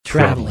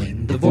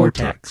Traveling the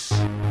Vortex.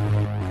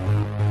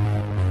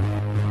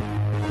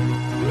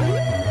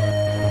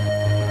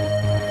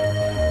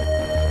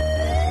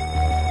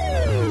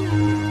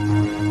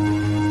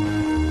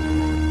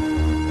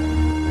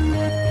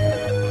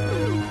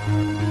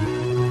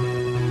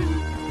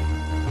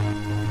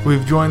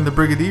 We've joined the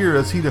Brigadier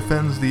as he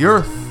defends the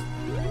Earth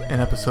in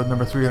episode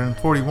number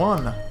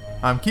 341.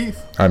 I'm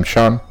Keith. I'm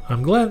Sean.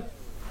 I'm Glenn.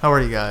 How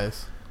are you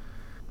guys?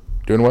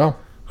 Doing well.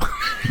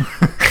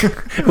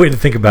 Way to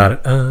think about it.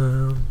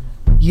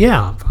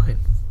 Yeah, I'm fine.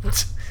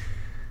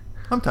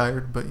 I'm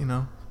tired, but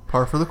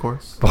par for the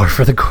course. Par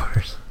for the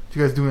course. Did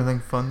you guys do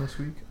anything fun this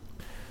week?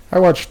 I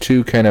watched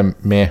two kind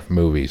of meh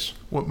movies.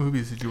 What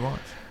movies did you watch?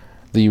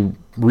 The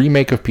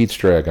remake of Pete's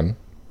Dragon.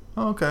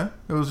 Oh, okay.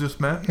 It was just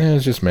meh? Yeah,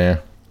 it's just meh.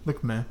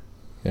 Like meh.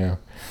 Yeah.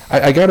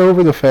 I got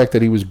over the fact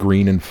that he was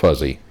green and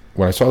fuzzy.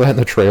 When I saw that in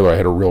the trailer, I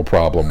had a real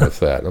problem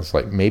with that. I was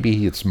like,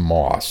 maybe it's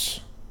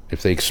moss.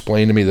 If they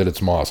explain to me that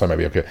it's moss, I might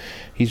be okay.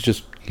 He's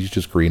just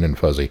green and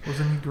fuzzy.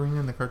 Wasn't he green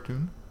in the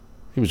cartoon?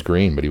 He was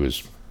green, but he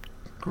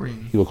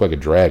Green. looked like a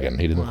dragon.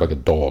 He didn't look like a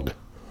dog.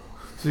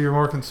 So your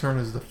more concern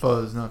is the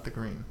fuzz, not the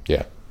green?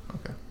 Yeah.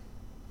 Okay.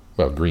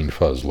 Well, green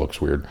fuzz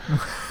looks weird.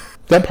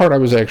 That part I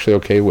was actually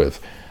okay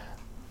with.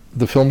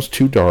 The film's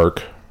too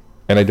dark,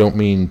 and I don't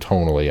mean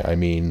tonally. I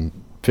mean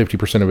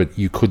 50% of it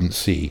you couldn't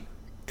see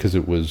because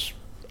it was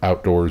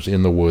outdoors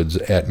in the woods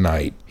at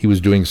night. He was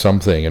doing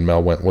something, and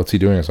Mel went, "What's he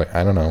doing?" I was like,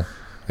 "I don't know.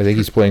 I think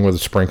he's playing with a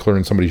sprinkler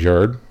in somebody's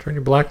yard." Turn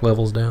your black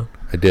levels down.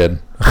 I did.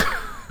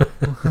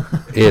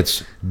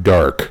 It's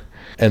dark.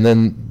 And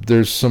then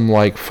there's some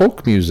like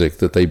folk music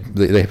that they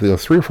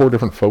have 3 or 4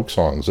 different folk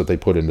songs that they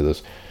put into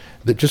this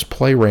that just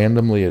play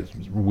randomly at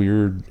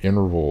weird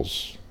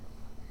intervals.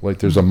 Like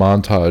there's a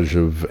montage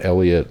of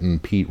Elliot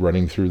and Pete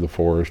running through the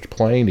forest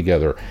playing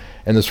together,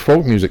 and this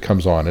folk music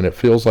comes on, and it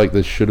feels like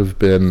this should have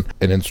been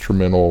an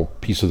instrumental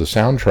piece of the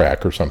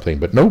soundtrack or something,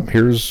 but nope,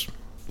 here's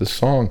this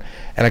song.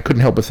 And I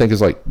couldn't help but think,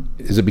 is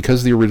it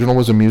because the original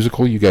was a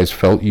musical you guys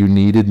felt you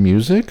needed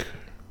music?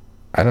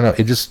 I don't know,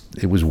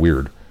 it was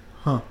weird.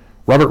 Huh.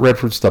 Robert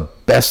Redford's the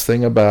best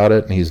thing about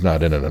it, and he's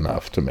not in it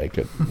enough to make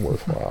it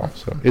worthwhile.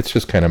 So it's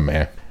just kind of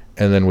meh.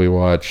 And then we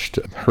watched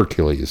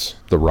Hercules,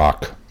 the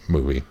Rock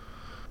movie,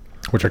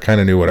 which I kind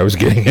of knew what I was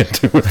getting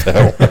into with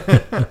that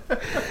one.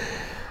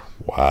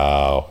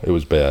 Wow, it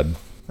was bad.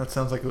 That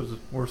sounds like it was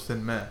worse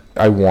than meh.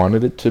 I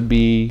wanted it to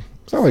be,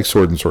 it's not like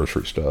sword and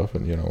sorcery stuff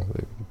and,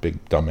 the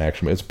big dumb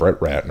action. It's Brett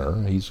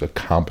Ratner. He's a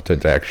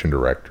competent action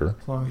director.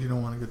 As long as you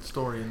don't want a good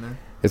story in there.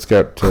 It's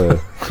got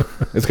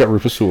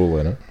Rufus Sewell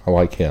in it. I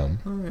like him.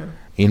 Oh, yeah.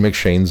 Ian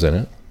McShane's in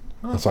it.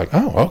 Oh. It's like,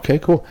 oh, okay,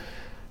 cool.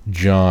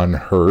 John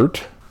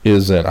Hurt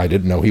is in. I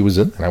didn't know he was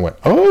in. And I went,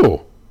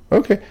 oh,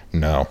 okay.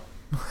 No.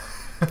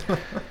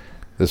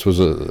 This was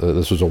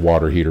a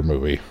water heater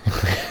movie.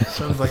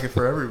 Sounds like it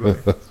for everybody.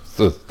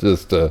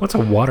 What's a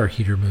water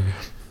heater movie?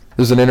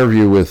 There's an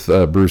interview with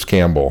Bruce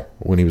Campbell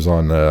when he was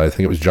on, I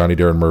think it was Johnny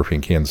Darren Murphy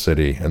in Kansas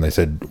City, and they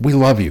said, "We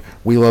love you.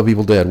 We love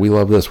Evil Dead. We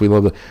love this. We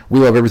love that. We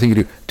love everything you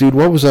do." Dude,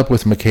 what was up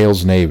with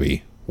McHale's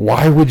Navy?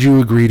 Why would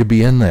you agree to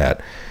be in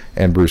that?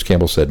 And Bruce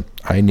Campbell said,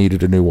 "I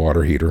needed a new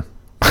water heater."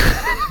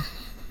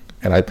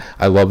 And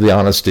I love the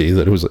honesty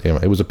that it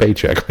was a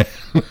paycheck,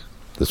 man.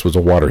 This was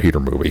a water heater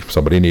movie.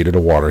 Somebody needed a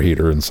water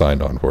heater and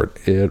signed on for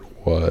it. It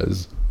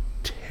was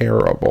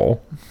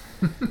terrible.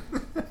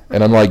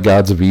 And unlike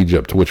Gods of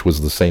Egypt, which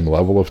was the same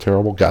level of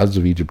terrible, Gods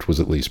of Egypt was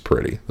at least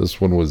pretty. This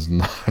one was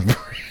not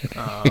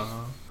pretty.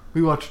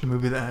 We watched a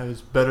movie that was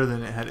better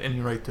than it had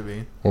any right to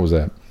be. What was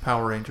that?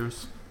 Power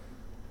Rangers.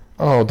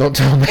 Oh, don't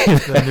tell me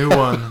that. The new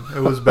one. It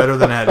was better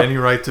than it had any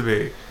right to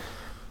be.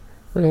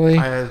 Really?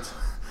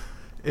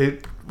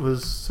 It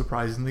was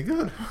surprisingly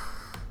good.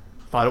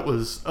 Thought it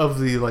was, of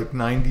the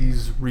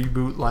 90s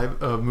reboot live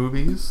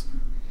movies,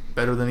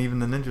 better than even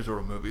the Ninja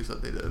Turtle movies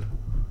that they did.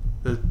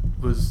 It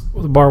was...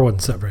 Well, the bar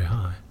wasn't set very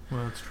high.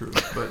 Well, that's true.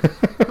 But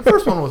the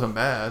first one wasn't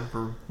bad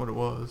for what it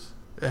was.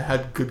 It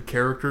had good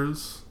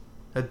characters,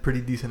 had pretty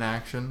decent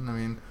action. I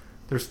mean,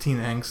 there's teen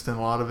angst in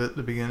a lot of it at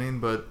the beginning,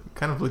 but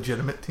kind of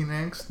legitimate teen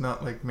angst,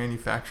 not like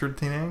manufactured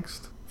teen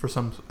angst for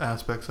some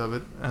aspects of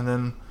it. And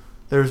then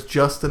there's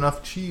just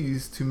enough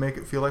cheese to make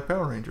it feel like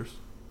Power Rangers.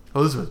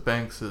 Elizabeth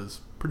Banks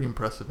is pretty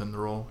impressive in the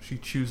role. She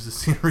chews the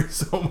scenery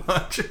so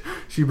much.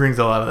 She brings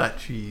a lot of that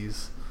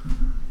cheese.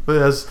 But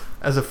as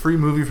a free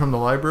movie from the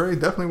library,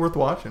 definitely worth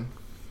watching.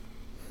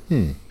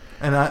 And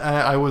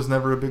I was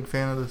never a big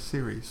fan of the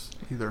series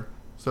either.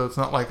 So it's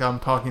not like I'm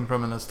talking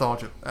from a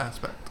nostalgia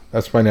aspect.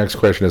 That's my next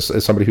question.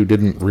 As somebody who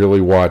didn't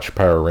really watch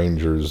Power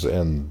Rangers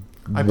and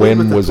I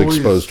when was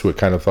exposed to it,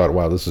 kind of thought,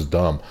 wow, this is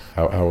dumb.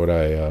 How would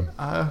I...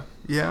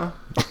 Yeah.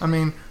 I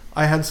mean,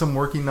 I had some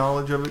working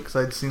knowledge of it because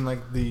I'd seen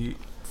the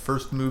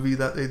first movie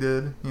that they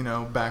did,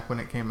 back when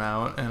it came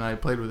out, and I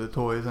played with the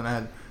toys, and I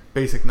had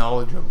basic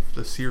knowledge of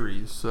the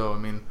series. So I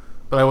mean,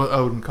 but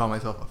I wouldn't call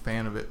myself a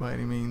fan of it by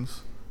any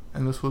means,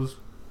 and this was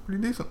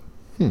pretty decent.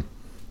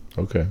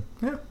 Okay.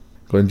 Yeah.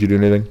 Glenn, did you do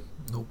anything?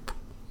 Nope.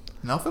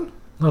 Nothing.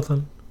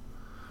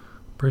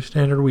 Pretty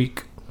standard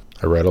week.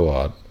 I read a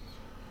lot.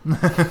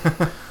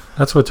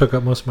 That's what took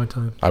up most of my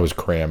time. I was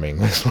cramming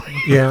this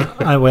week. Yeah,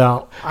 I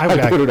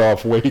put it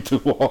off way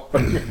too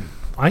long.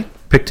 I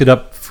picked it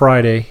up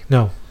Friday.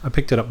 No, I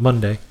picked it up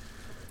Monday.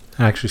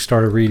 I actually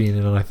started reading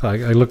it, and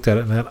I looked at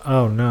it and thought,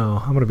 oh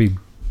no, I'm going to be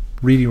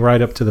reading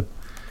right up to the.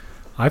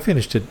 I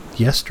finished it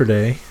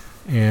yesterday,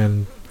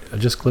 and I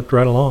just clipped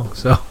right along.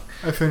 So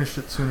I finished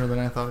it sooner than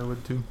I thought I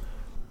would too.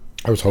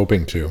 I was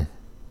hoping to.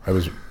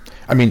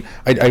 I mean,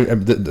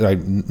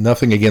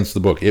 nothing against the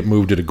book. It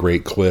moved at a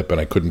great clip,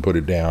 and I couldn't put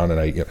it down. And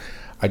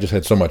I just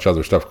had so much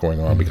other stuff going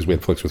on because we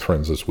had Flicks with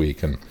Friends this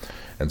week and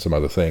some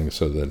other things.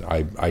 So that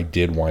I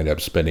did wind up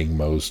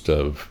spending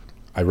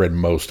I read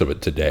most of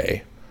it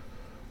today,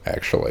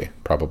 actually.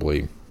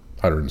 Probably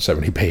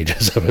 170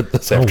 pages of it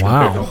this afternoon.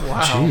 Wow.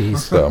 Wow. Jeez.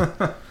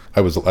 So I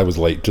was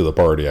late to the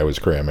party. I was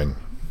cramming.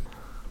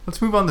 Let's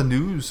move on to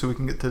news so we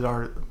can get to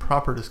our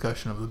proper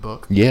discussion of the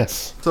book.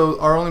 Yes. So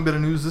our only bit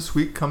of news this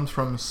week comes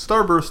from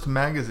Starburst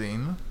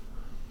magazine,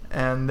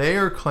 and they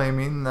are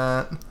claiming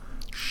that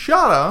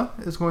Shada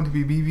is going to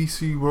be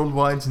BBC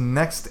Worldwide's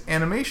next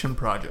animation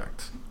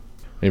project.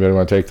 Anybody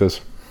want to take this?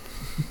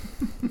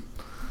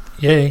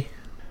 Yay.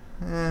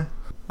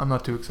 I'm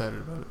not too excited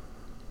about it.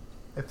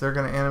 If they're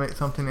going to animate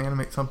something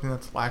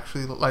that's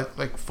actually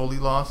like fully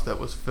lost, that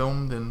was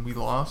filmed and we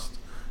lost,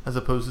 as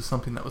opposed to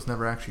something that was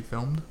never actually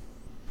filmed.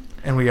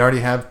 And we already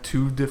have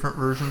 2 different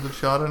versions of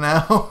Shada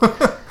now.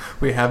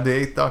 We have the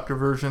 8th Doctor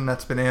version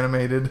that's been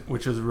animated,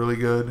 which is really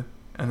good.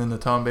 And then the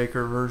Tom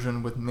Baker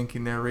version with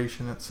linking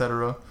narration,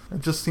 etc. It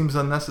just seems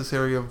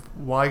unnecessary of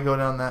why go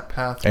down that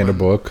path. And a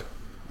book.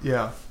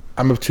 Yeah.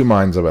 I'm of two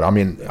minds of it. I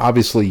mean,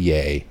 obviously,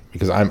 yay.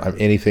 Because I'm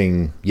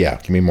anything, yeah,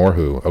 give me more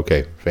Who.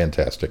 Okay,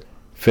 fantastic.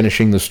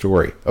 Finishing the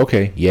story.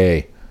 Okay,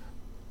 yay.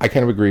 I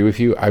kind of agree with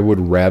you. I would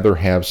rather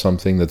have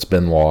something that's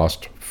been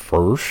lost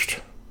first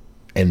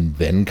and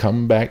then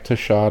come back to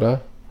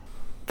Shada,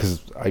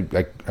 because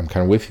I'm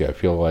kind of with you. I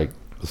feel like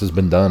this has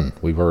been done.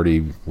 We've already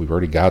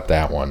got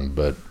that one,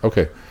 but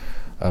okay.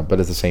 But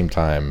at the same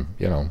time,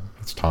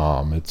 it's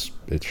Tom, it's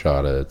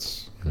Shada,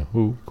 it's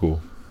Who,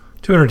 cool.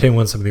 210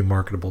 wants something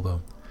marketable,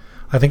 though.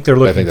 I think they're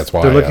looking. That's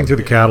why they're looking through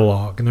the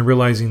catalog, and they're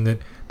realizing that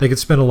they could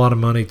spend a lot of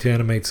money to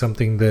animate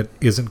something that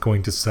isn't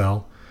going to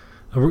sell.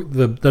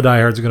 The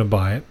diehards are going to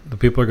buy it. The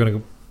people are going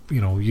to.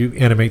 You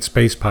animate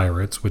Space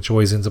Pirates, which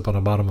always ends up on the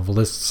bottom of a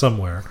list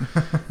somewhere,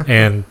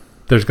 and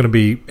there's going to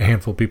be a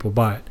handful of people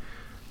buy it.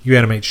 You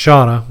animate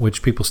Shada,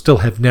 which people still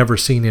have never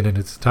seen it in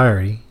its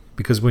entirety,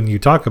 because when you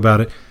talk about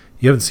it,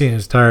 you haven't seen it in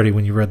its entirety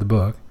when you read the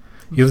book.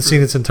 You haven't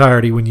seen its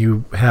entirety when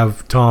you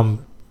have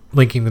Tom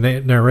linking the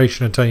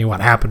narration and telling you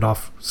what happened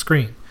off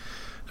screen.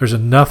 There's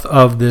enough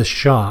of this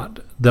shot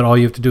that all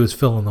you have to do is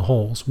fill in the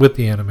holes with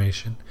the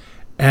animation,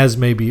 as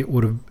maybe it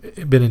would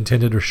have been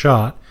intended or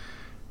shot.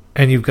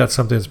 And you've got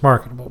something that's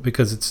marketable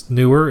because it's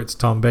newer. It's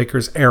Tom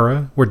Baker's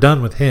era. We're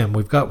done with him.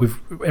 We've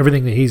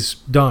everything that he's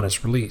done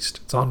is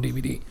released. It's on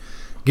DVD.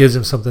 Gives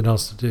him something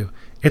else to do.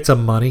 It's a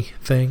money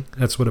thing.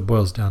 That's what it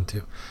boils down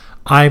to.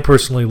 I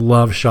personally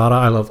love Shada.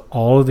 I love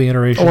all of the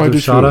iterations of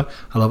Shada. Too.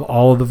 I love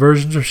all of the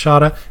versions of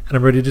Shada, and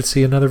I'm ready to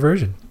see another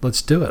version.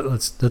 Let's do it.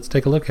 Let's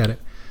take a look at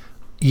it.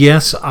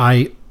 Yes,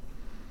 I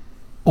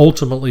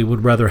ultimately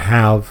would rather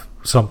have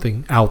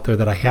something out there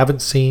that I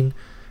haven't seen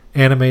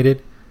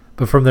animated.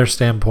 But from their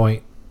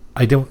standpoint,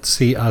 I don't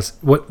see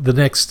what the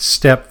next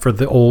step for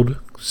the old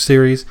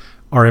series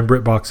are in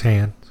BritBox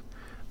hands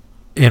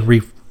and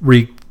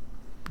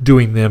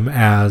redoing them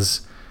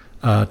as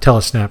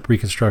telesnap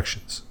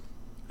reconstructions.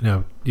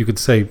 Now, you could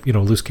say,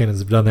 loose cannons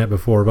have done that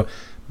before,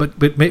 but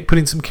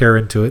putting some care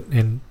into it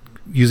and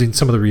using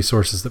some of the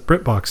resources that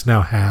BritBox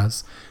now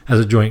has as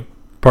a joint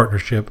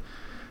partnership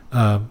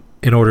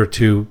in order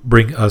to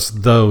bring us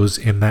those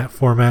in that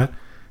format.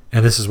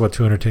 And this is what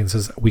 210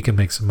 says, we can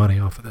make some money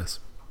off of this.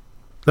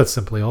 That's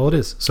simply all it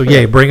is. So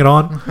yay, bring it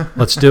on.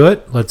 Let's do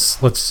it.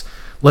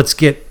 Let's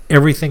get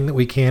everything that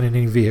we can in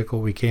any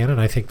vehicle we can. And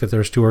I think that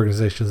there's 2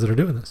 organizations that are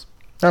doing this.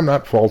 I'm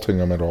not faulting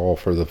them at all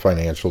for the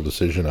financial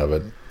decision of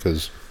it,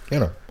 because, they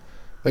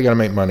got to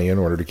make money in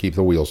order to keep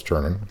the wheels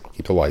turning,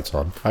 keep the lights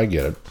on. I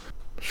get it.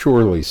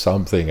 Surely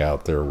something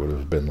out there would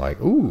have been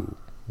like, ooh,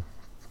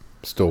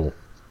 still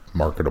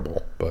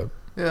marketable, but...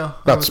 Yeah,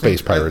 not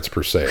Space Pirates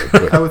per se.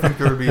 But. I would think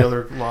there would be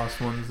other lost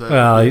ones that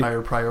would be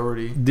higher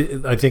priority.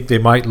 I think they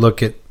might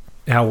look at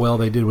how well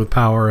they did with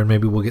Power, and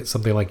maybe we'll get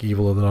something like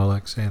Evil of the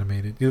Daleks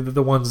animated.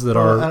 The ones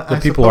that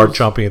people are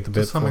chomping at the bit.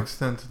 To some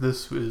extent,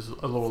 this is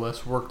a little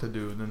less work to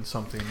do than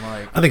something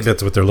like. I think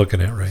that's what they're looking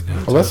at right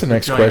now. Well, that's the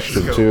next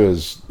question too.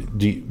 Is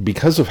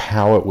because of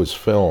how it was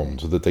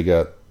filmed, that they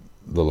got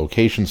the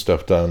location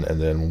stuff done,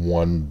 and then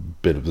one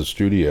bit of the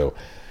studio.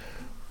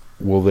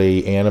 Will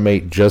they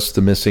animate just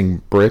the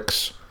missing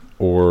bricks,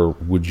 or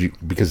would you?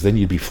 Because then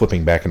you'd be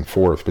flipping back and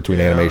forth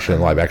between animation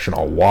and live action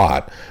a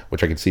lot,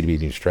 which I could see to be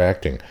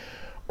distracting.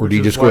 Or do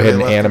you just go ahead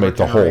and animate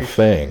the whole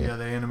thing? Yeah,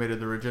 they animated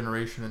the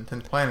regeneration in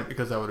 10th Planet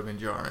because that would have been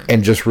jarring.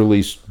 And just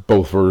release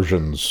both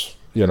versions,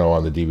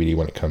 on the DVD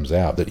when it comes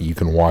out, that you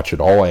can watch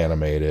it all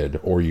animated,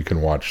 or you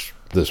can watch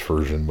this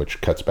version, which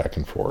cuts back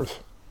and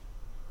forth.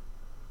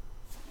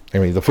 I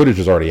mean, the footage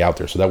is already out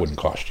there, so that wouldn't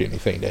cost you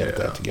anything to edit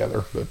Yeah. that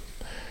together. But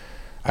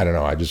I don't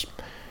know.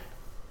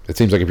 It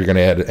seems like if you're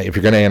going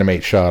to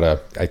animate Shada,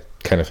 I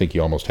kind of think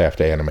you almost have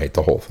to animate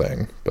the whole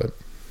thing. But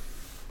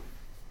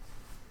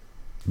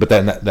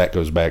then that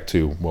goes back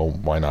to, well,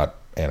 why not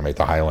animate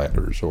the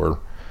Highlanders or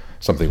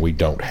something we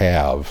don't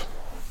have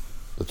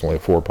that's only a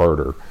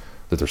 4-parter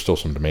that there's still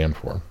some demand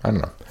for? I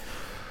don't know.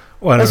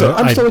 Well, I don't know.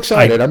 I'm still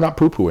excited. I'm not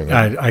poo-pooing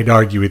it. I'd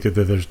argue with you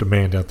that there's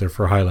demand out there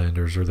for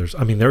Highlanders, or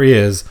there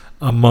is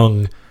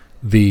among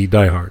the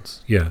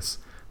diehards, yes,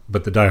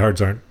 but the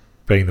diehards aren't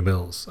paying the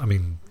bills. I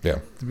mean, Yeah.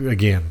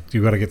 again,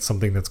 you got to get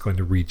something that's going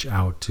to reach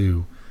out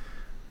to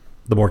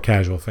the more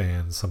casual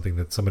fans, something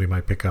that somebody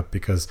might pick up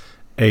because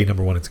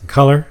number one, it's in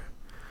color.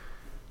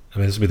 I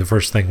mean, this would be the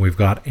first thing we've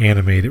got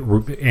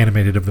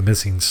animated of the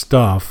missing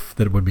stuff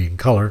that would be in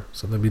color,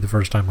 so that'd be the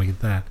first time we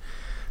get that.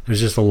 There's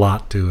just a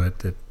lot to it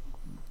that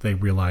they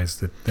realize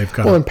that they've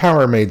got. Well, and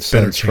Power made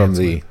sense from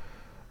chance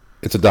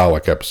it's a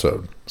Dalek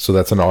episode, so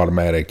that's an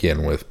automatic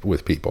in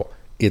with people.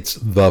 It's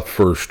the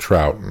first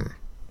Troughton.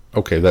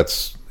 Okay,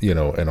 that's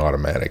an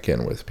automatic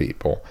in with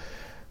people.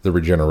 The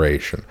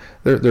regeneration,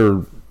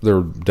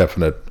 they're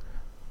definite,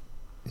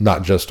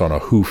 not just on a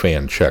Who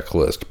fan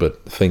checklist,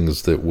 but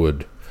things that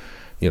would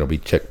be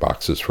check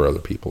boxes for other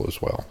people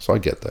as well. So I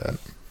get that.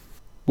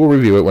 We'll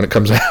review it when it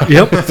comes out.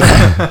 Yep.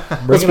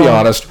 Let's be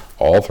honest.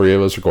 All 3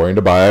 of us are going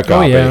to buy a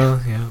copy.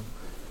 Oh yeah.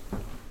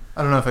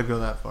 I don't know if I'd go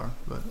that far,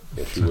 but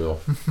Yes, you will.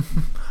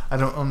 I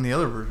don't own the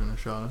other version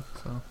of Shada,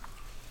 so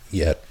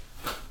Yet.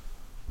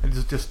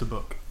 it's just a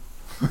book.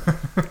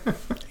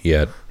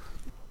 Yet.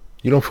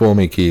 You don't fool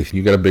me, Keith.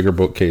 You got a bigger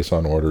bookcase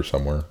on order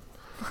somewhere.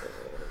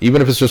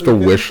 Even if it's just a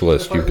wish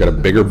list, you've got a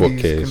bigger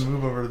bookcase. Can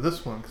move over to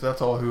this one because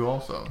that's all Who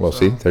also. Well, so.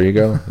 see, there you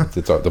go.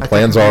 The I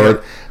plans think we are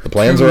got the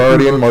plans two are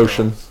already Who in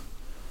motion. bookshelves.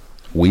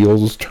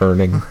 Wheels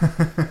turning.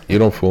 You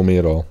don't fool me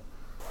at all.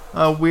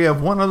 We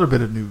have one other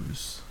bit of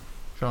news,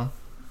 Sean.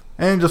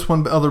 And just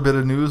one other bit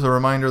of news, a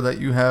reminder that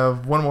you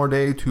have one more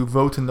day to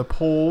vote in the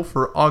poll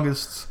for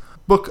August's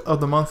Book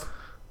of the Month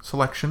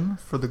selection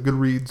for the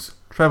Goodreads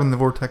Traveling the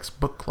Vortex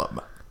Book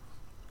Club.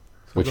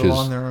 So Which go is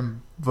on there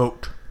and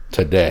vote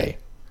today.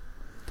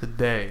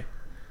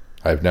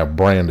 I've now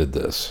branded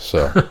this,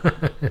 so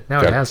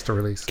Now it has to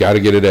release. got to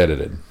get it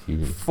edited.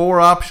 4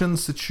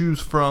 options to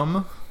choose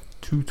from,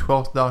 2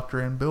 12th Doctor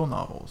and Bill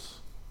novels.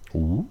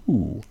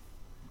 Ooh.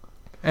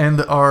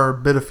 And our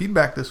bit of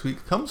feedback this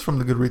week comes from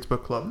the Goodreads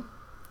Book Club.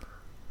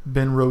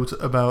 Ben wrote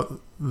about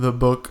the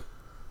book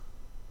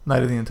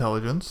Night of the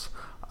Intelligence.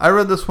 I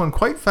read this one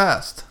quite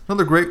fast.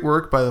 Another great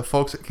work by the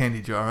folks at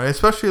Candy Jar. I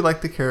especially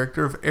like the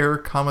character of Air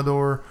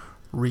Commodore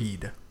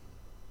Reed.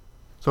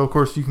 So, of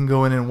course, you can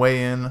go in and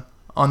weigh in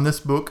on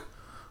this book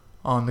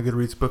on the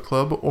Goodreads Book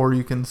Club, or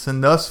you can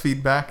send us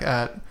feedback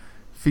at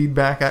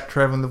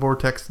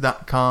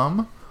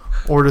travelingthevortex.com,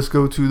 or just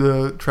go to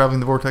the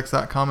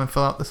travelingthevortex.com and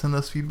fill out the Send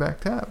Us Feedback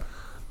tab.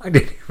 I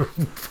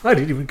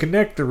didn't even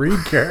connect the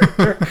Reed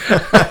character.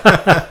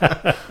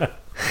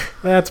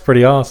 That's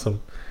pretty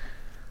awesome.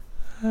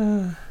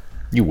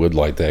 You would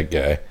like that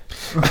guy.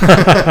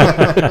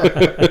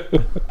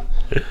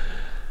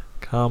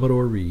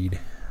 Commodore Reed.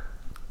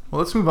 Well,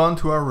 let's move on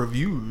to our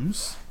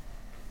reviews.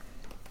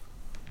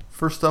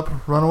 First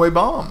up, Runaway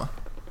Bomb,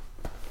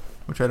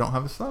 which I don't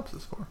have a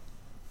synopsis for.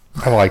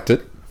 I liked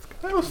it.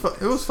 It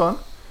was fun.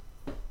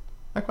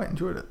 I quite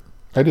enjoyed it.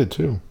 I did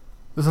too.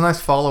 There's a nice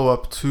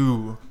follow-up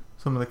to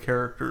some of the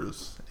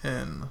characters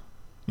in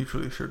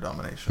Mutually Assured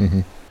Domination.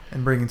 Mm-hmm.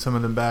 And bringing some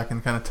of them back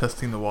and kind of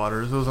testing the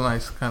waters. It was a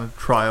nice kind of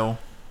trial,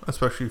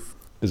 especially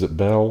Is it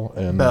Bell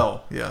and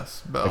Bell.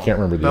 Yes, Bell. I can't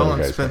remember the Bell other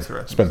and guy's Spencer.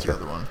 name. I think Spencer. is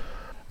the other one.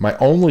 My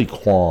only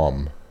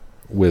qualm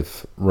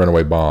with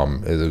Runaway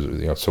Bomb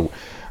is, so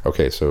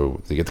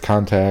they get the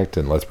contact,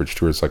 and Lethbridge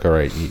Stewart's like, all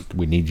right,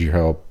 we need your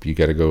help. You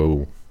got to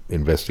go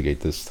investigate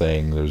this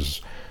thing.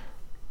 There's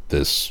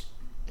this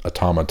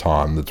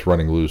automaton that's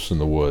running loose in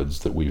the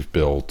woods that we've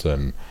built,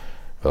 and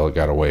it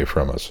got away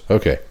from us.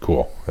 Okay,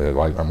 cool.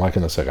 I'm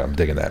liking this. I'm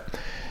digging that.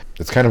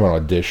 It's kind of an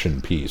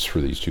audition piece for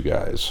these two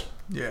guys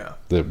Yeah.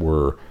 that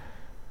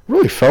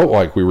really felt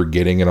like we were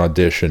getting an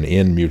audition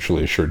in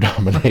Mutually Assured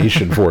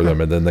Domination for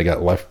them, and then they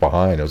got left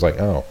behind. I was like,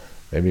 oh,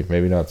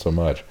 maybe not so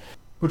much.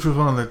 Which was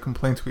one of the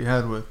complaints we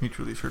had with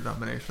Mutually Assured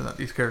Domination, that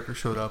these characters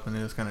showed up and they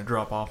just kind of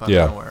drop off out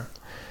Yeah. of nowhere.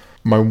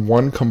 My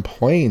one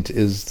complaint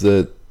is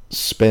that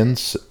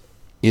Spence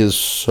is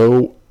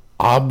so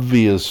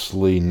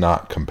obviously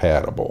not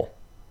compatible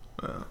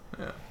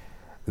Yeah.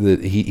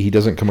 that he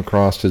doesn't come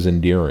across as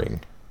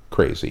endearing.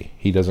 Crazy.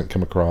 He doesn't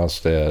come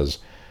across as,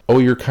 oh,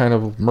 you're kind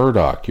of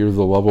Murdoch. You're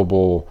the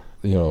lovable,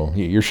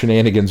 your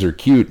shenanigans are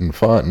cute and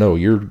fun. No,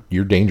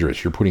 you're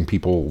dangerous. You're putting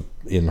people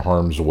in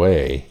harm's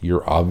way.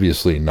 You're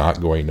obviously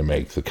not going to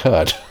make the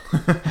cut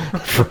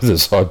for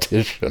this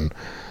audition.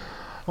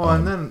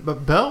 Well,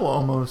 but Bell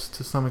almost,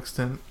 to some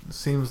extent,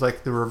 seems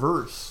like the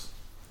reverse.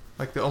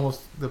 Like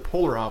almost the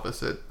polar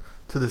opposite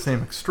to the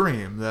same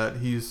extreme, that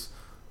he's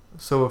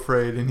so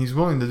afraid, and he's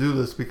willing to do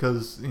this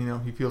because,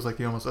 he feels like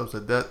he almost owes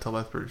a debt to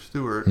Lethbridge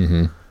Stewart.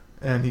 Mm-hmm.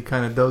 And he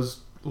kind of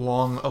does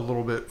along a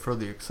little bit for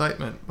the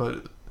excitement,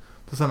 but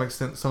to some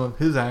extent, some of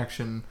his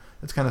action,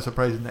 it's kind of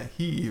surprising that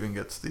he even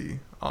gets the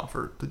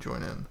offer to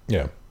join in.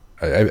 Yeah.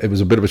 It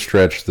was a bit of a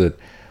stretch that,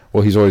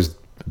 well, he's always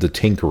the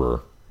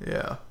tinkerer.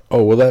 Yeah.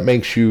 Oh, well, that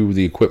makes you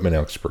the equipment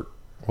expert.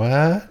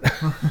 What?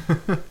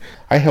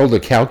 I held a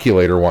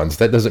calculator once.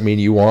 That doesn't mean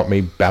you want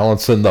me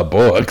balancing the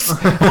books.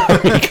 I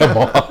mean, come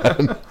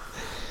on.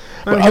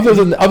 But other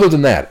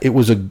than that, it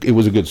was a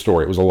good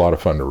story. It was a lot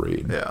of fun to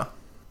read. Yeah.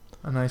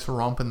 A nice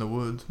romp in the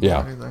woods more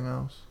Yeah. than anything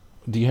else.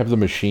 Do you have the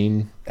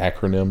machine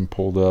acronym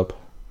pulled up?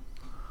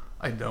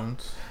 I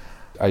don't.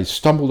 I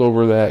stumbled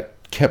over that,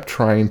 kept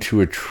trying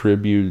to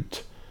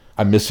attribute...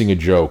 I'm missing a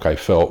joke, I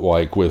felt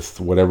like, with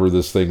whatever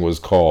this thing was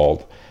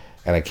called.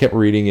 And I kept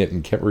reading it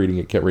and kept reading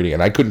it,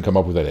 and I couldn't come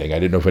up with anything. I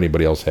didn't know if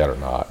anybody else had or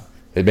not.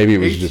 Maybe it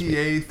was just me.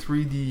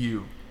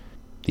 ATA3DU.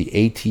 The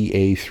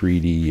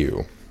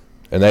ATA3DU.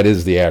 And that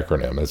is the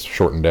acronym. It's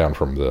shortened down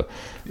from the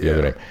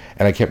other name.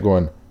 And I kept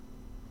going,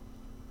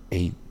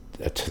 three.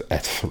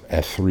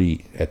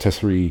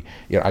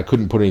 You know, I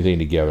couldn't put anything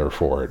together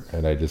for it.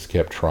 And I just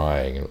kept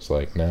trying. And it was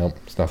like, no,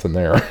 there's nothing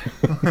there.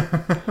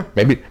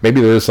 maybe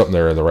there is something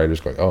there, and the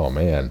writer's going, oh,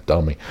 man,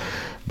 dummy.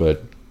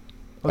 But...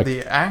 Well,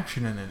 the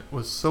action in it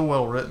was so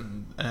well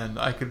written, and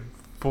I could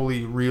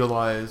fully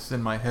realize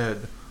in my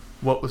head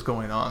what was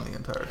going on the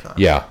entire time.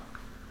 Yeah.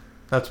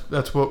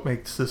 That's what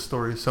makes this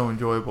story so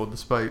enjoyable,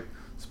 despite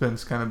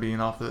Spence kind of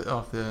being off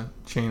the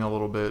chain a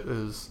little bit,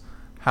 is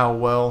how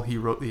well he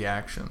wrote the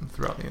action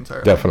throughout the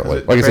entire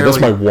Definitely. thing. Like I said,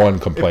 that's my one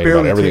complaint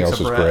about it. Everything else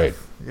is great.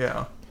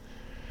 Yeah.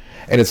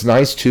 And it's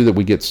nice, too, that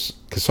we get...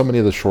 Because so many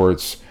of the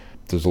shorts,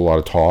 there's a lot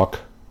of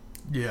talk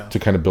to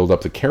kind of build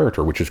up the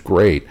character, which is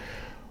great.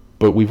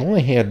 But we've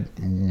only had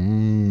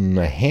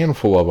a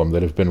handful of them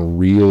that have been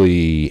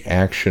really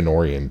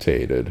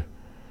action-orientated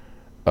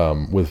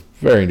with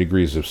varying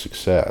degrees of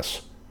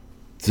success.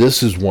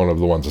 This is one of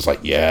the ones that's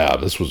like, yeah,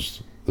 this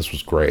was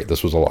great.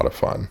 This was a lot of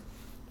fun.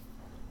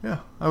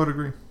 Yeah, I would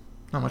agree.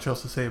 Not much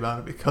else to say about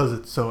it because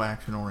it's so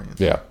action-oriented.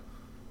 Yeah.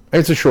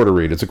 And it's a shorter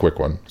read. It's a quick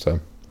one. So,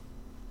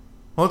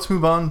 well, let's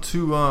move on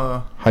to...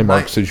 high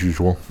marks as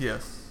usual.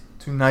 Yes.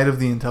 To Night of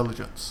the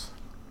Intelligence.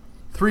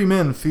 3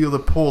 men feel the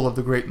pull of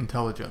the great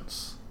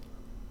intelligence.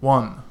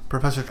 1.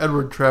 Professor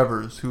Edward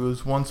Travers, who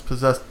was once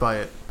possessed by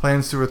it,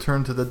 plans to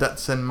return to the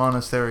Detsen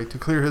Monastery to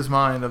clear his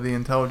mind of the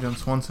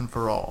intelligence once and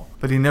for all.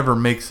 But he never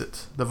makes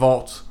it. The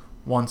vault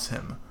wants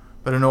him,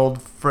 but an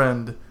old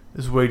friend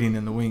is waiting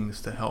in the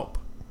wings to help.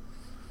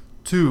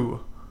 2.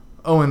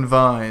 Owen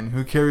Vine,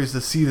 who carries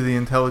the seed of the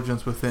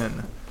intelligence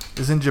within,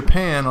 is in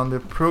Japan on the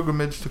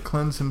pilgrimage to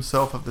cleanse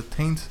himself of the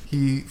taint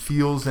he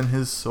feels in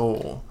his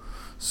soul.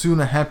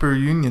 Soon a happy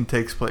reunion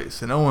takes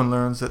place, and Owen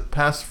learns that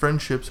past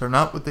friendships are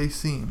not what they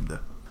seemed.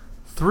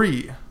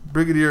 3.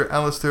 Brigadier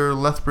Alistair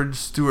Lethbridge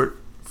Stewart,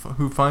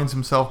 who finds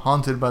himself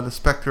haunted by the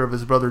specter of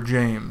his brother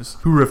James,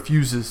 who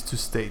refuses to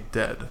stay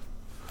dead.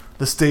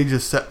 The stage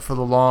is set for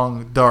the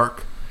long,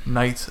 dark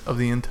Night of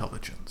the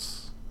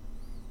Intelligence.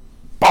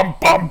 Bum,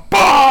 bum,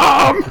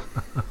 bum!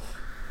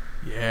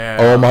 Yeah.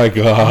 Oh, my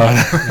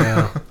God.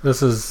 Yeah,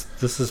 this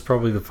is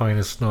probably the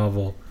finest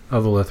novel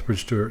of the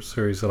Lethbridge Stewart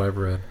series that I've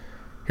read.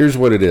 Here's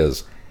what it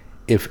is.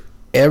 If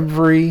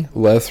every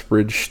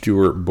Lethbridge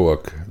Stewart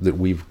book that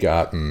we've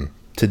gotten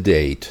to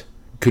date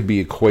could be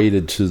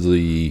equated to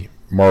the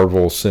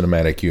Marvel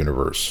Cinematic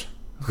Universe.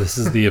 This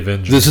is the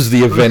Avengers. This is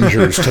the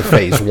Avengers to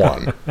Phase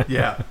 1.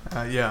 Yeah.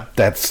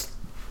 It's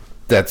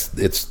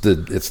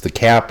the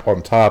cap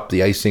on top,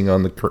 the icing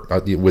on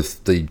the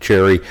with the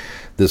cherry.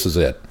 This is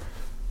it.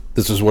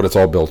 This is what it's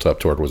all built up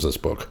toward, was this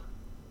book.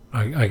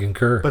 I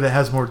concur. But it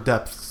has more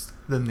depths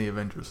than the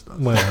Avengers does.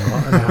 Well,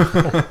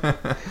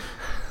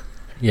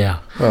 yeah.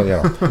 Well, you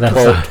know,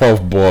 That's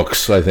 12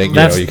 books, I think.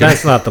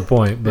 That's not the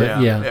point,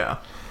 but yeah.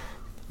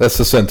 That's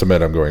the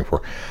sentiment I'm going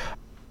for.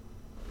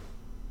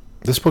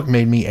 This book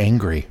made me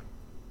angry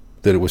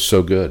that it was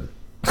so good.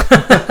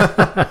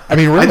 I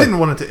mean, really. I didn't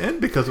want it to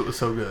end because it was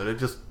so good. It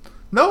just,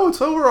 no,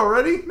 it's over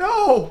already.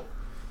 No.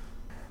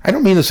 I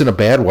don't mean this in a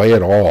bad way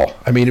at all.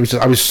 I mean,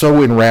 I was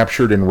so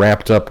enraptured and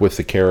wrapped up with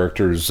the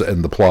characters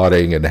and the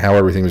plotting and how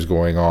everything was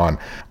going on.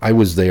 I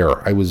was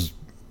there. I was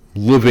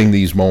living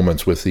these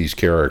moments with these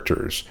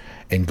characters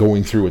and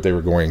going through what they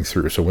were going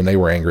through. So when they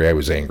were angry, I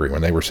was angry.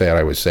 When they were sad,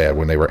 I was sad.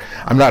 When they were,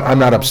 I'm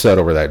not upset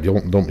over that.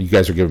 Don't. You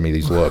guys are giving me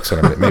these looks,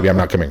 and maybe I'm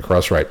not coming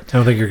across right. I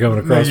don't think you're coming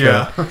across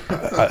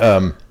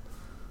right.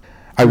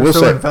 I will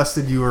so say,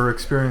 invested you were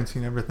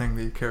experiencing everything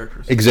the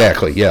characters.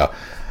 Exactly. Yeah.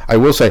 I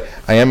will say,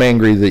 I am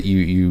angry that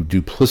you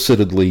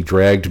duplicitously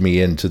dragged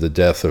me into the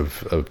death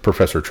of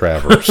Professor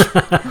Travers.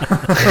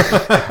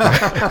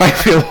 I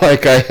feel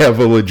like I have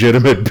a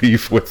legitimate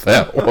beef with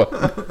that one.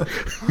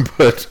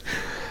 But,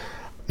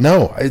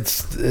 no,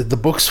 the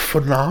book's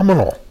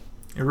phenomenal.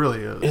 It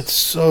really is. It's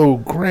so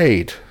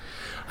great.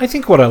 I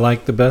think what I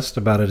like the best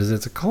about it is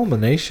it's a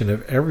culmination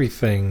of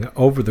everything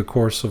over the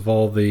course of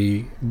all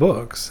the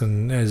books.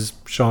 And as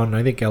Sean,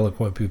 I think,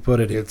 eloquently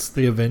put it, it's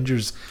the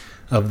Avengers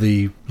of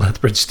the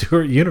Lethbridge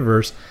Stewart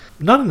universe,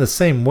 not in the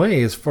same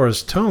way as far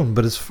as tone,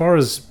 but as far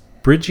as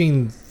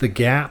bridging the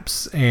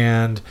gaps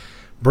and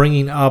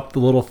bringing up the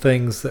little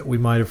things that we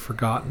might have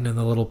forgotten in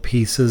the little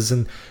pieces.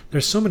 And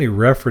there's so many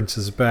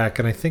references back.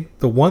 And I think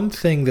the one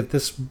thing that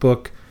this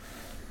book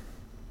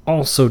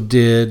also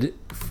did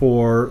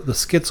for the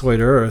Schizoid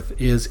Earth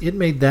is it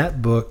made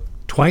that book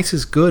twice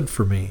as good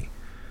for me.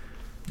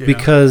 Yeah.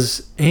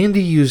 Because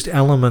Andy used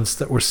elements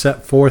that were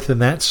set forth in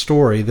that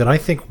story that I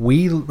think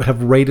we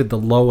have rated the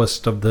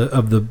lowest of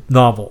the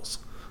novels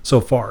so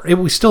far.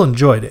 We still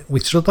enjoyed it. We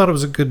still thought it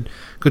was a good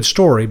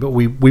story, but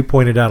we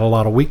pointed out a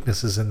lot of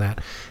weaknesses in that.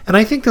 And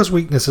I think those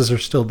weaknesses are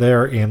still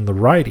there in the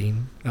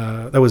writing.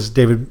 That was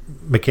David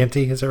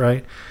McKenty, is that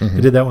right? Mm-hmm.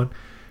 Who did that one?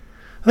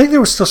 I think there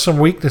was still some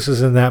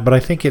weaknesses in that, but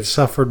I think it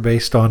suffered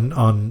based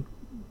on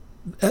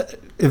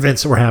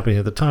events that were happening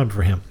at the time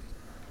for him.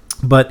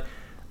 But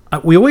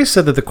we always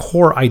said that the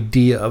core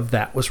idea of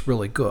that was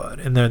really good,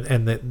 and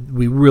that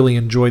we really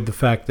enjoyed the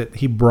fact that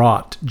he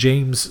brought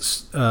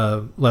James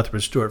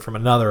Lethbridge Stewart from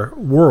another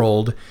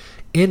world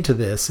into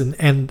this,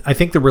 and I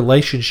think the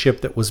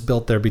relationship that was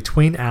built there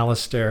between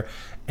Alistair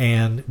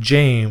and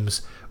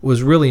James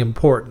was really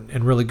important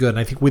and really good. And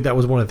I think that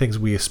was one of the things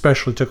we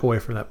especially took away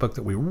from that book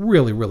that we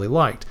really, really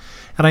liked.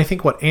 And I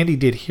think what Andy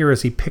did here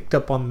is he picked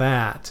up on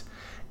that.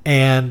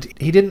 And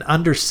he didn't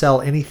undersell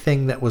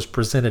anything that was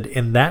presented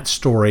in that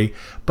story,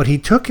 but he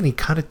took and he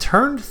kind of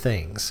turned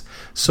things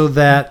so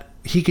that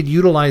he could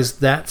utilize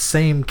that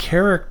same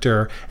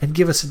character and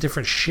give us a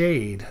different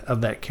shade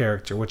of that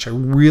character, which I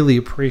really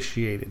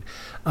appreciated.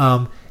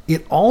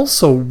 It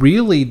also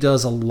really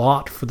does a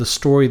lot for the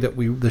story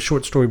the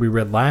short story we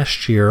read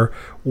last year,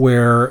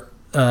 where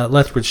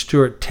Lethbridge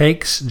Stewart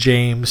takes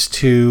James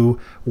to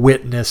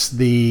witness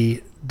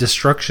the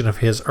destruction of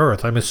his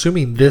Earth. I'm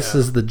assuming this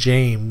is the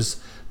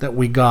James that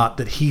we got,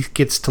 that he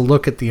gets to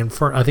look at the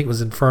Inferno. I think it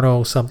was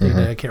Inferno something.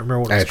 Mm-hmm. I can't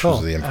remember what it was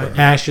called.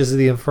 Ashes of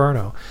the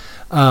Inferno.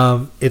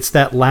 It's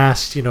that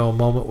last,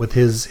 moment with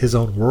his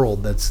own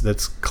world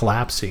that's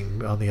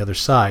collapsing on the other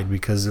side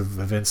because of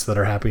events that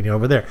are happening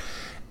over there.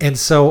 And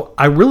so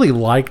I really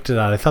liked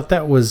that. I thought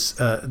that was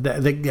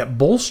that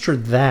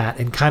bolstered that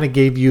and kind of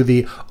gave you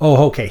the,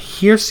 okay,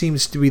 here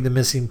seems to be the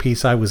missing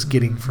piece I was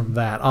getting from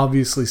that.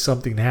 Obviously,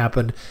 something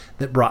happened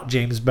that brought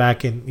James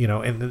back in,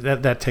 and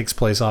that takes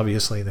place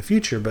obviously in the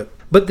future.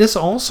 But this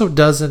also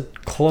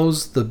doesn't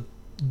close the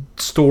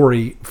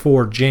story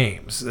for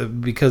James,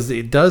 because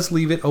it does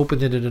leave it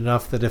open-ended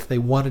enough that if they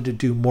wanted to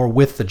do more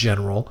with the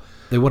general,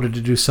 they wanted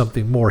to do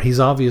something more. He's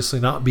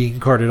obviously not being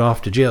carted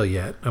off to jail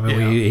yet. I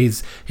mean,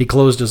 he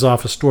closed his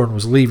office door and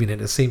was leaving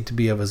it. It seemed to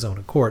be of his own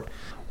accord.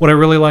 What I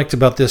really liked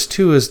about this,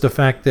 too, is the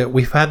fact that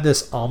we've had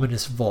this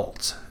ominous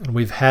vault, and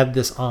we've had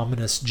this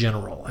ominous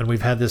general, and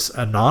we've had this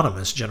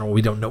anonymous general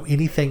we don't know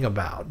anything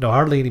about. No,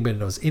 hardly anybody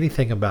knows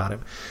anything about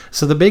him.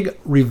 So the big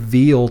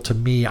reveal to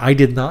me, I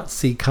did not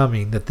see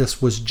coming, that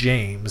this was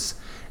James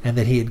and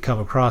that he had come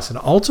across. And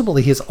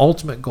ultimately, his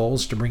ultimate goal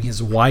is to bring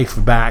his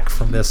wife back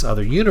from this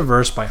other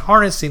universe by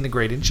harnessing the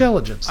great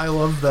intelligence. I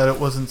love that it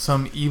wasn't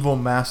some evil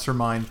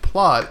mastermind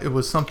plot. It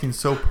was something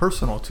so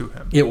personal to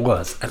him. It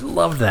was. I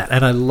love that.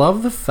 And I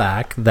love the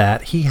fact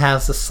that he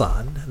has a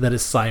son that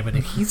is Simon,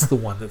 and he's the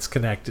one that's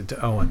connected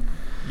to Owen.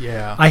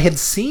 Yeah. I had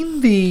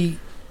seen the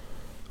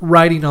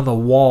writing on the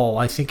wall.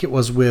 I think it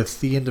was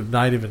with the end of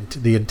Night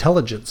of the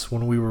Intelligence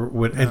when we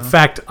were. In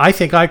fact, I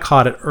think I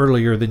caught it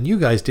earlier than you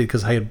guys did,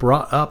 because I had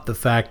brought up the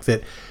fact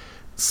that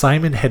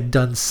Simon had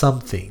done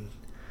something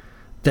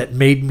that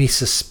made me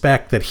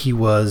suspect that he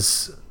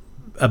was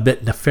a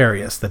bit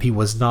nefarious, that he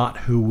was not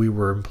who we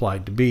were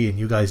implied to be, and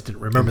you guys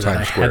didn't remember that.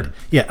 Times Squared.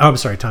 I'm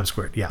sorry, Times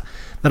Squared. Yeah,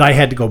 that I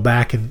had to go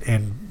back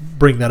and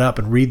bring that up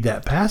and read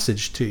that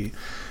passage to you.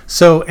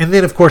 So, and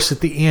then of course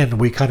at the end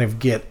we kind of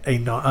get a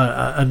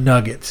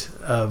nugget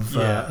of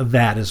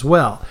that as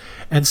well.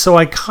 And so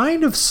I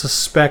kind of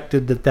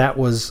suspected that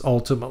was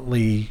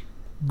ultimately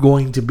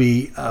going to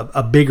be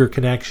a bigger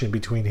connection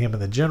between him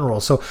and the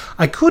general. So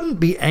I couldn't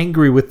be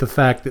angry with the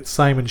fact that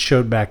Simon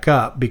showed back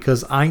up,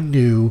 because I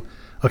knew,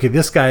 okay,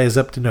 this guy is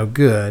up to no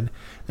good.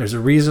 There's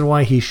a reason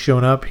why he's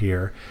shown up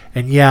here.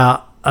 And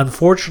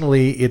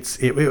unfortunately, it's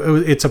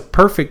a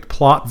perfect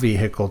plot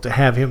vehicle to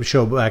have him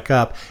show back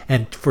up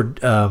and for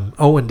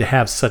Owen to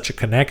have such a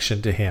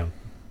connection to him.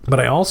 But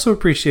I also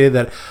appreciated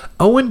that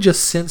Owen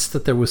just sensed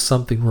that there was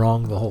something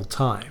wrong the whole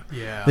time.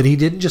 Yeah. That he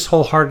didn't just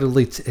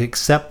wholeheartedly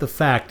accept the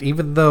fact,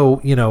 even though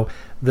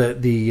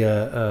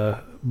the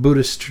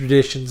Buddhist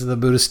traditions and the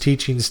Buddhist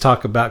teachings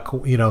talk about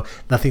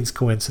nothing's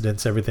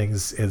coincidence,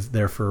 everything's is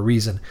there for a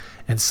reason,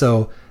 and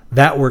so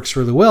that works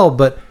really well.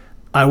 But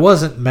I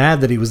wasn't mad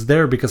that he was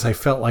there, because I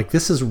felt like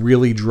this is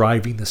really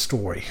driving the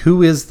story.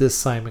 Who is this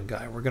Simon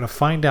guy? We're going to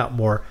find out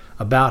more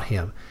about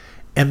him.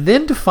 And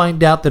then to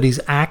find out that he's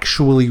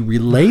actually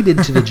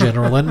related to the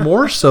general, and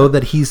more so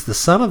that he's the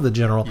son of the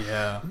general.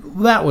 Yeah.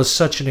 That was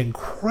such an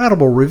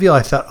incredible reveal.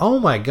 I thought, oh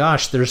my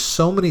gosh, there's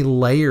so many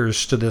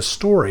layers to this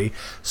story.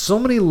 So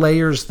many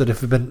layers that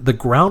the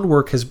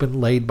groundwork has been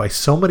laid by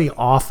so many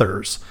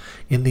authors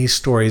in these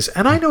stories.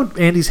 And I know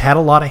Andy's had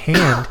a lot of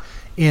hand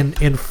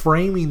in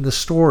framing the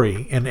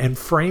story and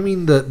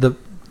framing the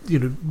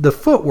the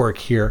footwork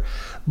here.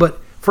 But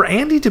for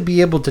Andy to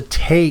be able to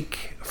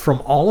take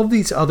from all of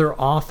these other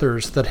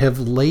authors that have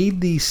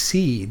laid these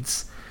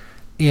seeds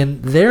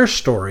in their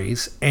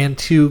stories and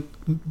to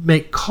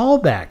make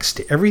callbacks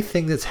to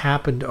everything that's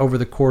happened over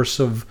the course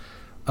of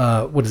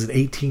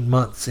 18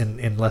 months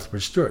in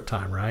Lethbridge Stewart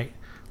time, right?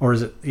 Or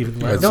is it even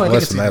less? It's No, I think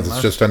less it's than that. even It's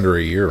less. just under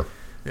a year.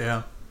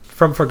 Yeah.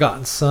 From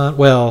Forgotten Son.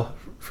 Well,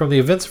 from the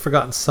events of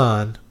Forgotten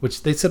Son,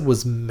 which they said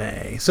was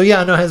May. So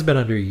yeah, I know it has been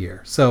under a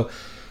year. So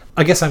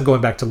I guess I'm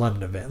going back to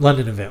London event.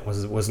 London event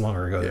was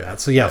longer ago than Yeah. that.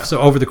 So yeah, so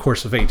over the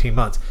course of 18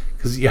 months,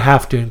 because you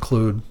have to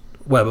include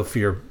Web of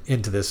Fear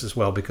into this as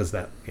well, because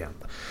that, yeah.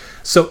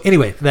 So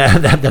anyway,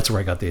 that's where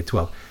I got the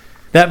 12.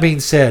 That being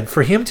said,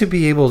 for him to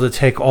be able to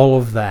take all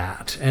of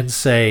that and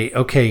say,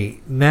 okay,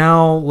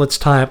 now let's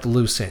tie up the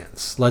loose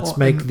ends. Let's Well,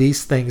 make and-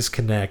 these things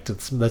connect.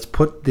 Let's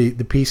put the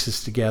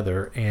pieces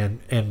together and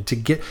to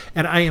get.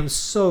 And I am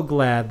so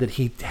glad that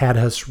he had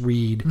us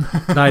read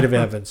Night of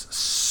Evans.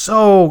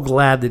 So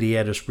glad that he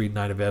had us read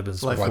Night of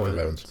Evans. Life Life before of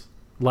the- Evans.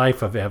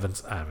 Life of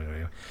Evans. I don't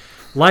know.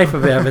 Life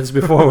of Evans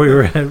before we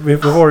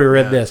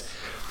read this,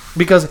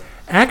 because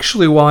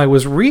actually while I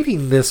was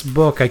reading this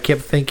book, I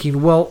kept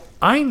thinking, well,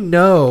 I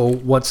know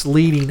what's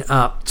leading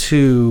up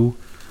to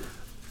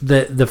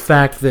the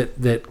fact that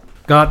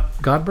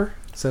Godber,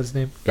 is that his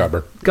name?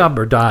 Godber.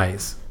 Godber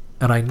dies,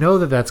 and I know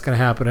that that's going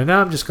to happen, and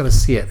now I'm just going to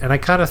see it. And I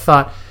kind of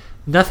thought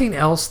nothing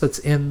else that's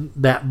in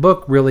that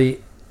book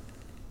really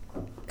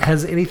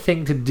has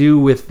anything to do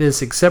with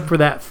this except for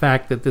that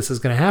fact that this is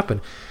going to happen.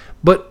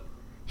 But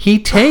he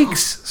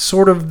takes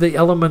sort of the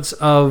elements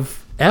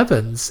of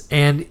Evans,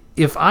 and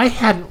if I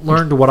hadn't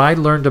learned what I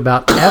learned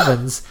about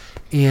Evans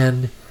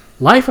in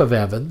Life of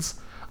Evans,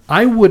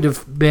 I would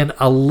have been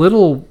a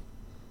little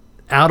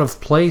out of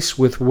place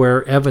with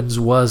where Evans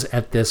was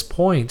at this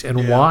point and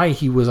Yeah. why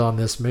he was on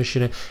this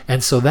mission.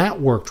 And so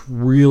that worked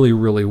really,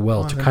 really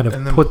well to kind of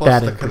and then put plus that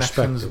the in connections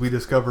perspective. we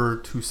discover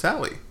to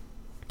Sally.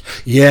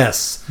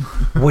 Yes.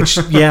 Which,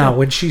 yeah,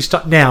 when she's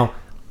now,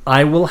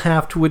 I will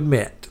have to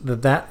admit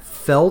that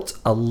felt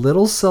a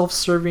little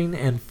self-serving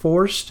and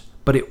forced,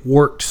 but it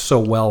worked so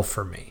well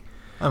for me.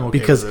 I'm okay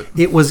Because with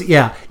it. it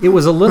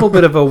was a little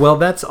bit of a, well,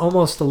 that's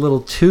almost a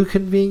little too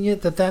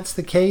convenient that that's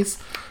the case,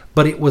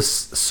 but it was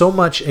so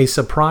much a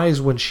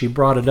surprise when she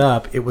brought it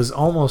up. It was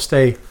almost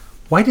a,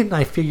 why didn't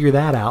I figure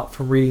that out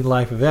from reading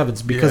Life of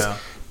Evans?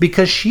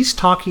 Because she's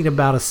talking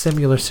about a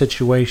similar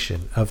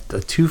situation of the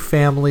two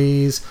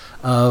families,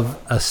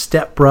 of a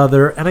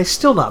stepbrother, and I'm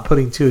still not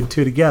putting two and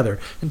two together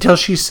until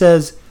she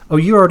says, oh,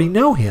 you already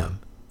know him.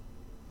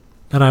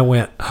 And I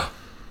went,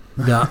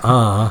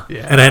 nuh-uh.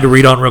 Yeah. And I had to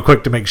read on real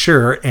quick to make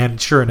sure, and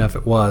sure enough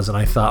it was. And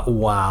I thought,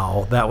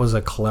 wow, that was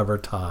a clever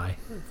tie.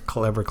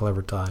 Clever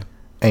tie.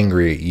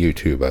 Angry at you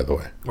too, by the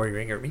way. Were you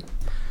angry at me?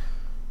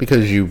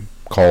 Because you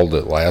called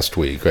it last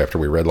week after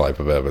we read Life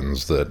of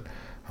Evans that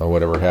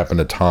whatever happened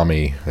to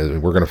Tommy, we're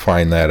going to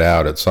find that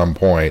out at some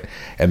point.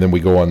 And then we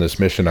go on this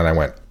mission, and I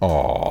went,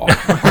 "Aw."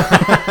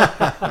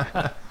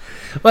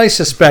 Well, I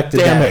suspected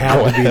Damn that it,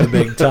 had to be the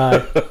big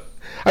tie.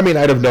 I mean,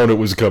 I'd have known it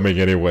was coming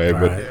anyway.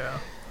 Right. But Yeah.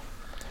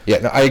 yeah,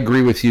 no, I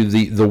agree with you.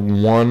 The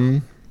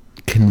one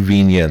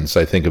convenience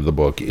I think of the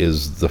book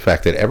is the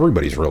fact that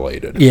everybody's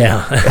related.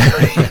 Yeah.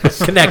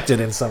 Connected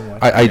in some way.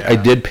 I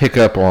did pick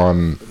up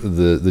on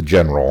the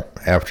general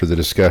after the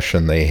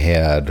discussion they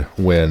had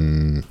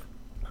when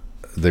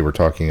they were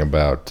talking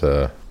about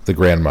the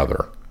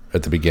grandmother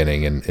at the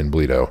beginning in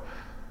Bledo,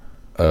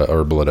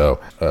 or Bledo,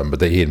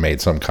 but he had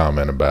made some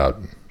comment about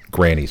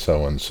Granny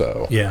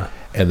so-and-so. Yeah.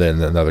 And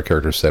then another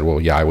character said,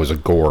 well, yeah, I was a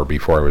Gore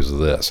before I was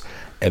this.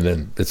 And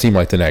then it seemed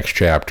like the next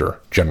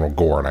chapter, General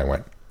Gore, and I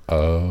went,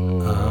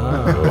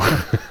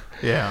 oh.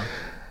 Yeah.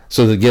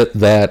 So to get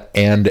that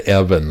and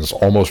Evans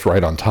almost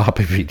right on top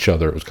of each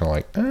other, it was kind of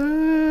like,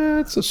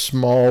 it's a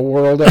small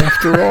world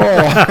after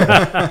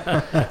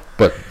all.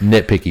 But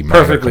nitpicky.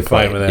 minor Perfectly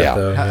fine complaint. with that, Yeah.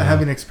 though.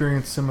 Having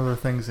experienced similar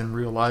things in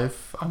real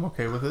life, I'm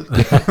okay with it.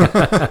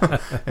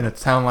 In a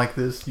town like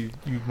this, you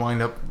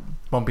wind up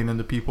bumping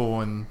into people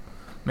and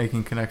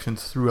making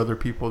connections through other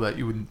people that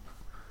you would,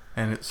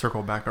 and it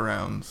circle back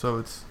around. So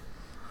it's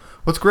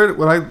what's great.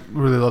 What I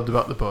really loved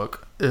about the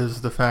book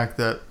is the fact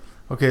that,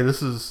 okay,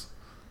 this is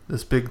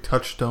this big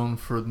touchstone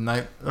for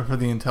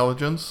the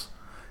intelligence,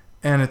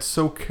 and it's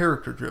so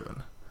character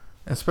driven.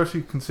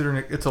 Especially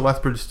considering it's a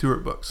Lethbridge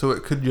Stewart book, so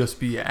it could just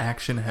be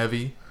action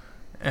heavy,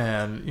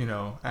 and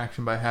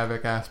action by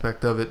havoc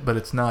aspect of it, but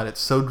it's not. It's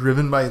so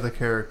driven by the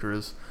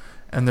characters,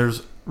 and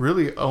there's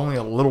really only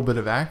a little bit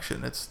of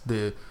action. It's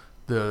the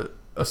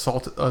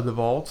assault of the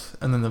vault,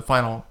 and then the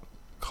final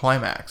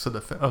climax of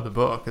the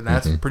book, and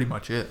that's pretty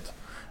much it.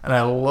 And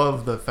I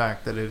love the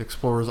fact that it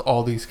explores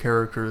all these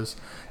characters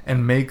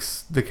and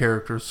makes the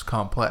characters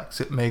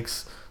complex. It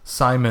makes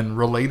Simon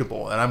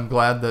relatable, and I'm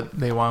glad that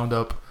they wound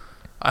up.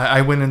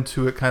 I went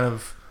into it kind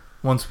of,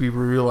 once we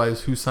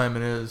realized who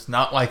Simon is,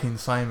 not liking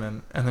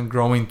Simon, and then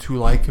growing to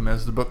like him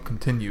as the book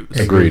continues.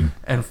 Agreed.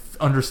 And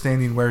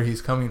understanding where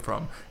he's coming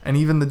from. And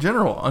even the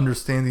general,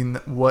 understanding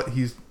what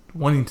he's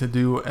wanting to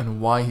do and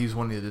why he's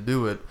wanting to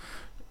do it.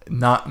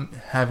 not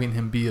having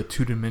him be a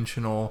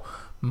two-dimensional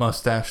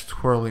mustache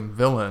twirling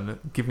villain,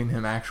 giving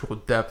him actual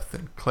depth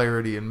and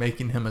clarity and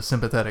making him a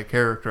sympathetic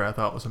character, I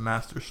thought was a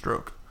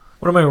masterstroke.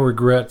 One of my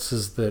regrets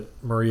is that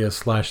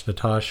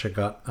Maria/Natasha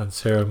got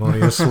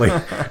unceremoniously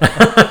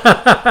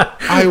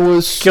I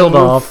was Killed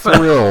so off.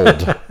 thrilled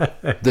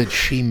that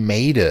she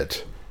made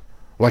it.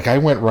 Like, I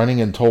went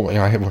running and told,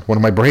 I had one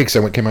of my breaks.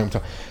 Came out and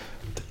told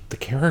the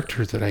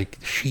character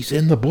she's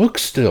in the book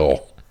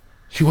still.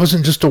 She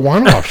wasn't just a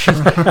one-off.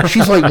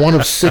 She's like one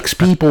of 6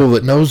 people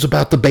that knows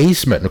about the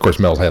basement. And of course,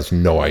 Mel has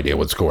no idea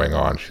what's going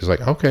on. She's like,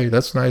 okay,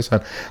 that's nice, huh?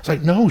 It's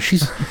like, no,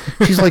 she's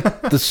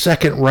like the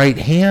second right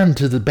hand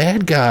to the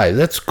bad guy.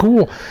 That's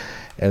cool.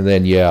 And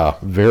then, yeah,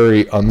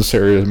 very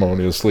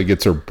unceremoniously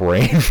gets her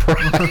brain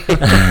fried.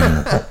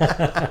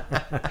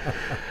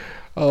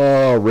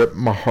 Oh, ripped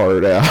my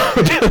heart out.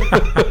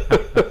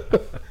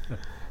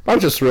 I'm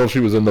just thrilled she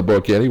was in the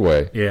book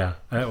anyway. Yeah,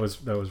 that was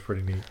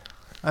pretty neat.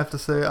 I have to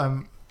say,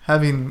 I'm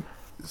having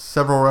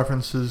several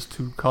references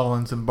to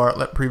Collins and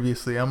Bartlett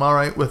previously. I'm all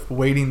right with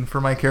waiting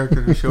for my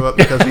character to show up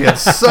because he had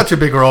such a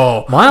big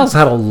role. Miles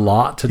had a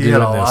lot to do in had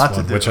this a lot to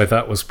one, do. which I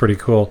thought was pretty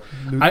cool.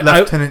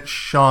 Lieutenant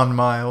Sean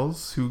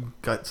Miles, who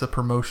gets a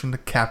promotion to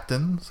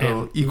captain, so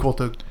And- equal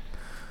to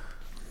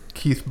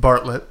Keith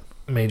Bartlett.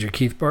 Major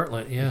Keith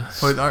Bartlett, yeah.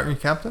 Wait, aren't you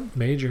captain?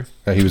 Major.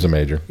 He was a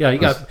major. Yeah,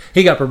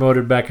 he got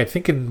promoted back, I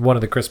think, in one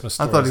of the Christmas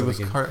I stories. thought he at the was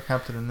beginning.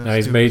 captain in this. No,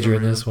 he's too, major for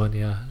in some this reason. one,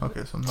 yeah.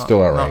 Okay, so I'm not, Still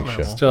not outranks you.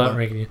 minimal, Still but-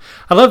 outranking you.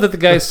 I love that the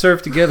guys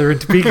served together in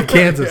Topeka,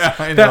 Kansas. Yeah,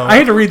 I That- know. I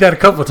had to read that a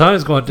couple of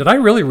times going, did I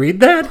really read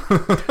that?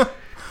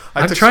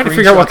 I I'm took trying to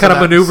figure out what screenshots kind of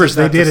that, maneuvers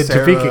they sent that did to in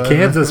Sarah, Topeka, and-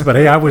 Kansas, but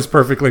hey, I was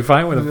perfectly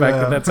fine with the fact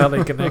that Yeah. that's how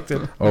they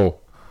connected. Oh,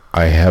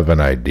 I have an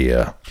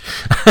idea.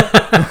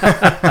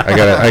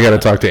 I gotta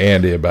talk to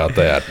Andy about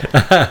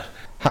that.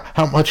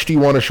 How much do you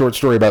want a short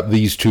story about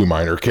these 2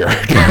 minor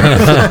characters?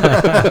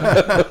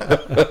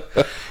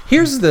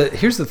 Here's the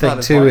thing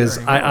Not too minor is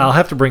anymore. I'll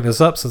have to bring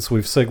this up since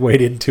we've segued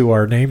into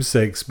our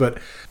namesakes. But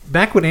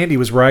back when Andy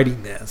was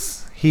writing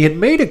this, he had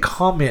made a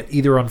comment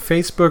either on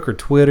Facebook or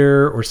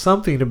Twitter or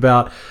something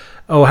about,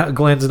 oh,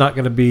 Glenn's not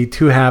going to be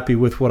too happy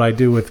with what I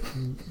do with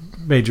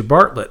Major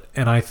Bartlett,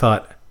 and I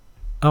thought,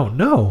 oh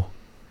no,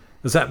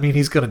 does that mean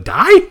he's going to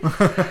die?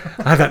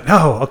 I thought,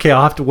 no, okay,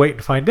 I'll have to wait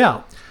and find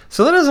out.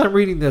 So then as I'm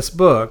reading this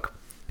book,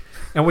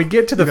 and we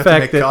get to the You have to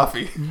fact make that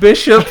coffee.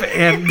 Bishop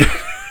and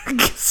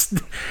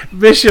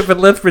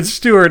Lethbridge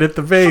Stewart at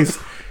the base,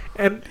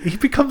 and he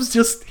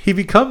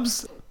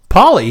becomes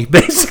Polly,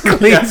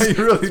 basically. Yeah, He's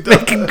he really does.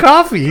 making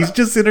coffee. He's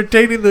just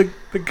entertaining the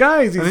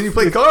guys. And then you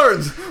play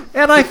cards.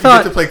 And I You get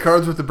thought, to play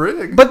cards with the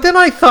brig. but then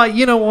I thought,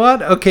 you know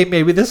what? Okay,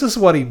 maybe this is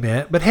what he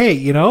meant. But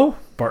hey,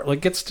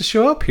 Bartlett gets to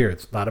show up here.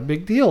 It's not a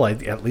big deal.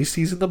 At least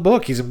he's in the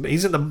book. He's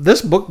in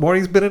this book more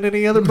than he's been in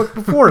any other book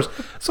before.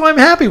 So I'm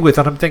happy with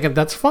it. I'm thinking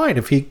that's fine.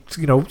 If he's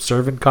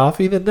serving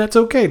coffee, then that's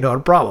okay. Not a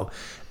problem.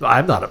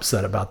 I'm not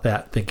upset about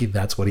that, thinking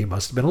that's what he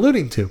must have been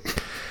alluding to.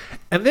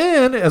 And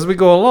then as we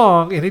go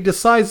along, and he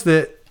decides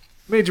that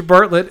Major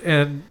Bartlett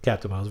and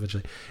Captain Miles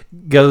eventually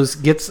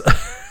gets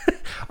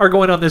are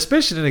going on this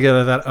mission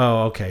together. I thought,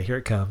 oh, okay, here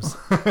it comes.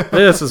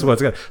 This is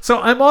what's going. So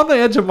I'm on the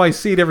edge of my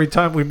seat every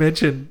time we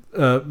mention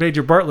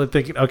Major Bartlett,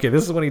 thinking, okay,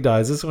 this is when he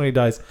dies. This is when he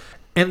dies,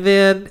 and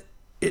then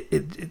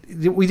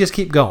we just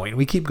keep going.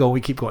 We keep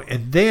going,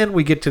 and then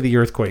we get to the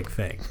earthquake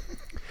thing,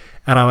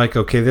 and I'm like,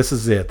 okay, this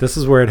is it. This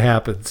is where it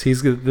happens.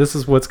 This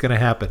is what's going to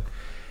happen.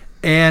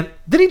 And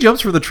then he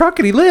jumps from the truck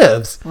and he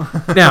lives.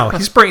 Now,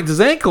 he sprains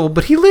his ankle,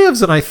 but he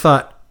lives. And I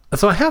thought,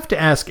 so I have to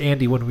ask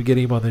Andy when we get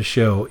him on the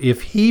show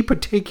if he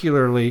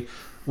particularly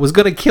was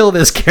going to kill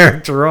this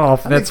character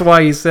off. That's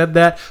why he said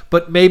that,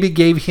 but maybe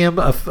gave him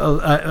a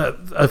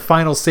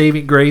final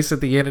saving grace at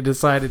the end and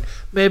decided,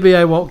 maybe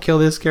I won't kill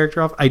this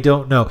character off. I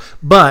don't know.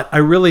 But I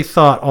really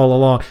thought all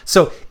along.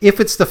 So if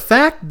it's the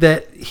fact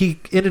that he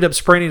ended up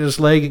spraining his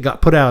leg and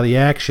got put out of the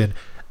action,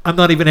 I'm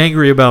not even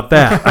angry about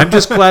that. I'm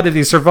just glad that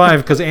he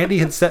survived because Andy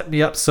had set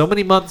me up so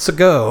many months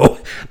ago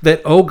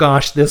that, oh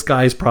gosh, this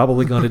guy's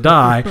probably going to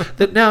die.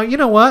 That now, you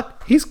know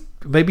what?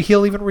 Maybe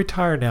he'll even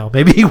retire now.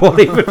 Maybe he won't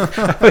even.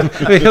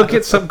 He'll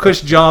get some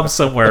cush job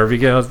somewhere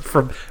because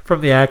from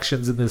the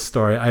actions in this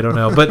story. I don't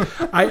know. But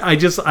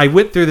I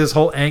went through this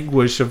whole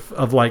anguish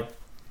of like,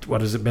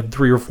 what has it been,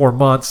 3 or 4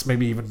 months,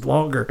 maybe even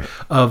longer,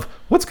 of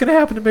what's going to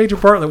happen to Major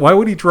Bartlett? Why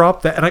would he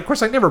drop that? And of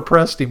course, I never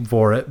pressed him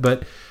for it,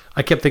 but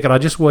I kept thinking, I'll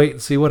just wait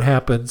and see what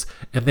happens.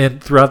 And then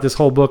throughout this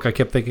whole book, I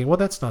kept thinking, well,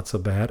 that's not so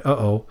bad.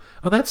 Uh-oh.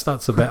 Oh, that's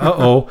not so bad.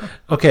 Uh-oh.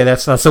 Okay,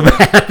 that's not so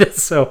bad.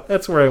 So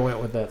that's where I went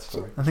with that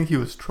story. I think he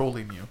was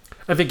trolling you.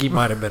 I think he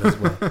might have been as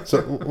well. So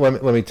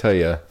let me tell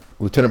you,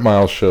 Lieutenant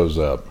Miles shows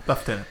up.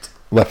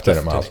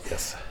 Lieutenant Miles.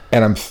 Yes.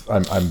 And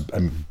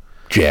I'm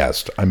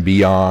jazzed. I'm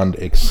beyond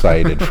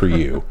excited for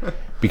you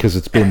because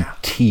it's been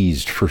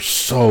teased for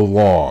so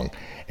long.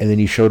 and then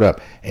you showed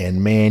up,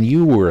 and man,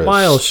 you were a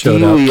Miles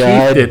showed up. Keith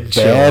steely-eyed didn't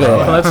show up.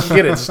 badass. Let's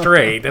get it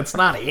straight. It's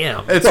not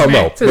him. It's Well, me.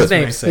 no, It's his but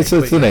namesake. It's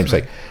the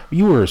namesake.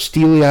 You were a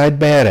steely-eyed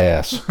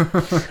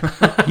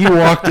badass. You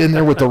walked in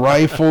there with the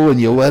rifle,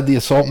 and you led the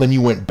assault, and then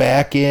you went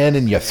back in,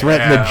 and you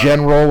threatened the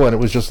general, and it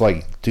was just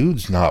like,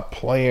 dude's not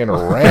playing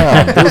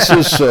around. This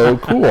is so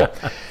cool.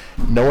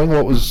 Knowing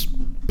what was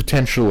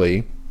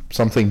potentially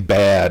something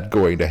bad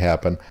going to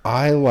happen,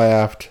 I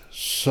laughed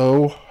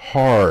so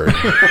hard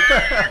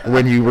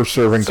when you were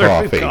serving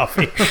coffee.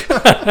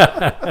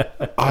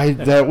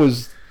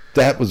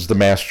 That was the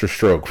master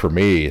stroke for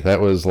me. That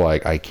was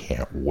like, I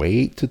can't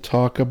wait to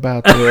talk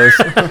about this.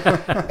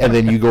 And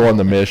then you go on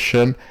the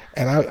mission,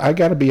 and I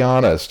got to be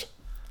honest,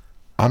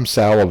 I'm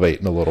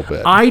salivating a little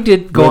bit. I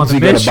didn't go When's on he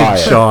the gonna mission, buy it?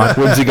 Sean.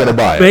 When's he gonna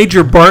buy it?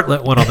 Major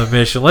Bartlett went on the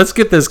mission. Let's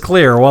get this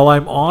clear. While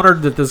I'm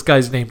honored that this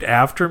guy's named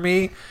after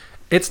me,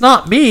 it's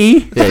not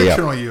me. Yeah, yeah.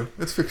 Fictional you.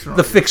 It's fictional.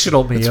 The you.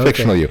 fictional me. It's okay.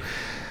 fictional you.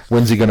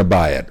 When's he going to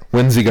buy it?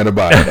 When's he going to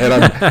buy it? And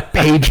I'm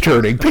page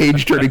turning.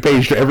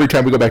 Every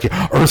time we go back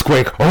to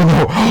earthquake.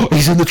 Oh, no.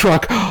 He's in the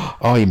truck.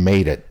 Oh, he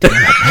made it.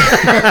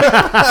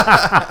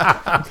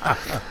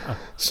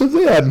 So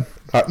then,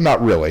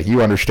 not really.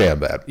 You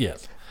understand that.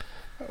 Yes.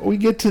 We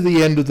get to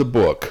the end of the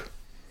book.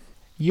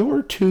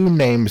 Your two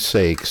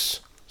namesakes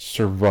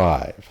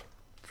survive.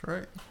 That's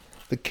right.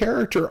 The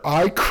character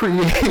I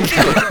created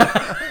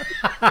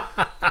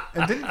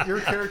And didn't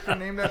your character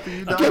named after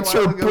you die a gets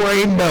her while ago?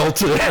 brain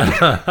melted.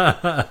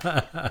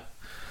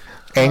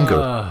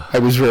 Anger. I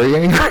was very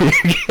angry.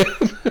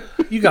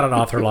 You got an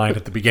author line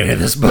at the beginning of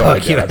this book. I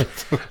you know. did.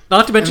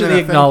 Not to mention And then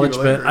the a thank you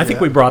acknowledgement. later, I think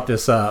yeah. we brought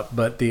this up,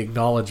 but the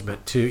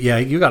acknowledgement too. Yeah,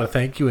 you got a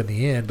thank you in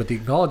the end, but the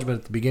acknowledgement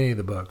at the beginning of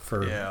the book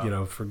for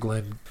for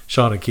Glenn,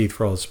 Sean, and Keith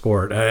for all the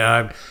support.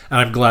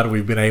 I'm glad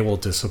we've been able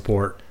to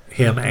support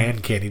him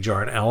and Candy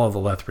Jar and all of the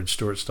Lethbridge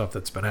Stewart stuff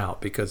that's been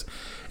out, because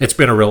it's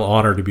been a real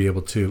honor to be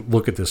able to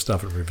look at this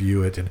stuff and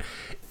review it. And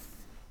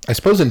I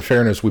suppose in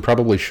fairness, we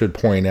probably should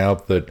point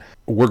out that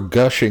we're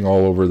gushing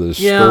all over this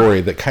Yeah.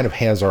 story that kind of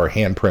has our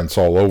handprints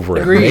all over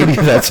it. Agreed. Maybe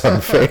that's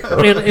unfair.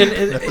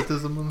 and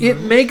Nepotism. it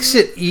makes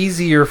it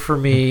easier for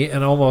me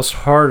and almost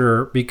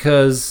harder,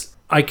 because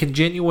I can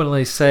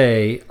genuinely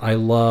say I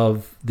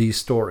love these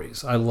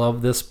stories. I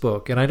love this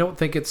book. And I don't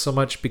think it's so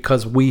much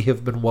because we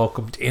have been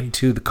welcomed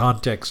into the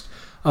context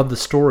of the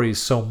stories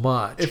so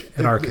much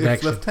in our If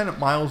connection. Lieutenant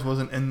Miles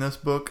wasn't in this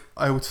book,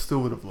 I would have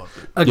loved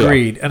it.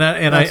 Agreed. Yeah.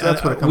 And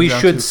That's what it comes we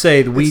down should to.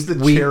 say that It's the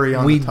cherry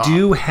on we the top.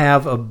 do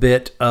have a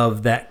bit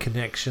of that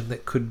connection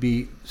that could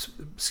be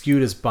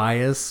skewed as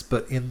bias,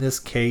 but in this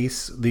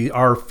case,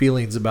 our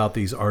feelings about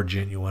these are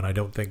genuine. I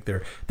don't think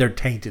they're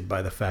tainted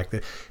by the fact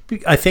that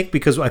I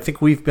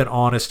think we've been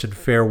honest and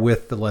fair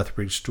with the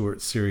Lethbridge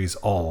Stewart series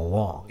all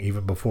along,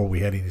 even before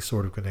we had any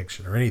sort of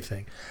connection or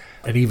anything.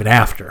 And even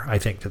after, I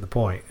think, to the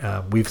point.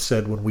 We've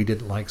said when we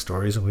didn't like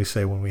stories, and we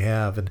say when we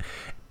have. And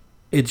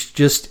it's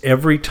just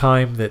every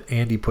time that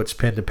Andy puts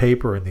pen to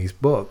paper in these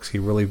books, he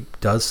really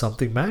does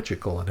something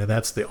magical. And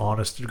that's the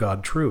honest to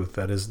God truth.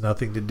 That has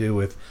nothing to do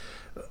with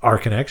our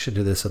connection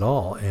to this at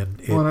all. And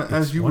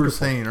As you were wonderful.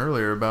 saying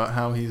earlier about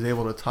how he's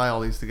able to tie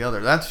all these together,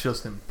 that's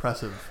just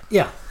impressive.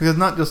 Yeah. Because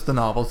not just the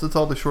novels, it's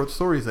all the short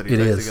stories that he It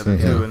ties is. together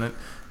Mm-hmm. too. And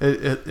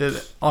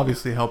it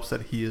obviously helps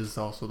that he is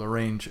also the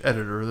range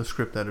editor, the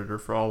script editor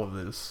for all of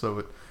this. So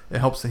it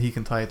helps that he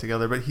can tie it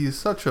together. But he's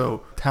such a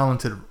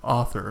talented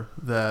author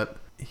that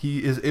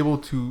he is able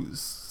to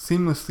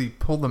seamlessly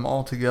pull them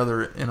all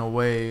together in a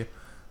way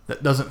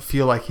that doesn't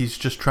feel like he's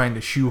just trying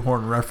to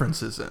shoehorn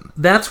references in.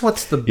 That's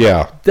what's the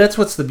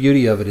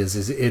beauty of it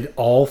is it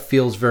all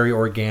feels very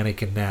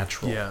organic and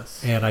natural.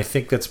 Yes. And I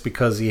think that's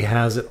because he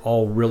has it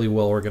all really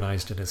well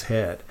organized in his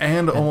head.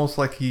 And almost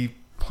like he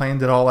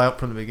planned it all out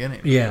from the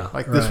beginning. Yeah,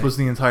 Like this right. was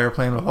the entire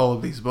plan of all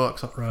of these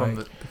books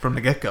Right. from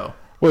the get-go.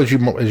 Well, as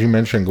you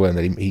mentioned, Glenn,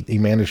 that he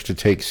managed to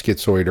take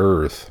Schizoid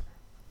Earth,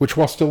 which,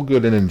 while still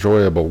good and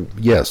enjoyable,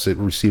 yes, it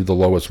received the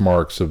lowest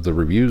marks of the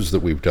reviews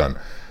that we've done.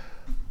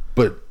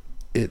 But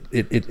it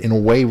in a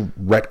way,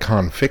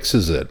 retcon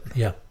fixes it.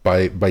 Yeah.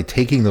 By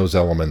taking those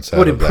elements out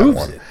Well, it of that improves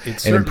one. it. It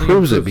And certainly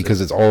improves it improves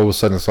because it's all of a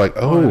sudden it's like,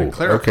 oh, and it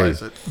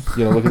clarifies okay.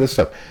 it. Look at this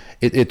stuff.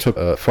 It took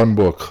a fun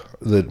book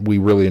that we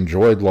really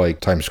enjoyed,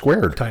 like Times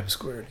Squared, Times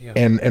Squared, yeah.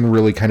 and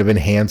really kind of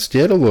enhanced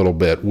it a little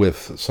bit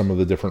with some of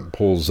the different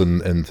pulls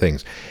and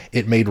things.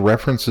 It made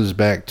references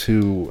back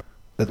to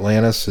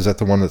Atlantis. Is that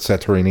the one that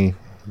Santorini,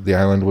 the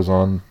island, was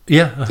on?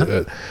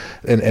 Yeah.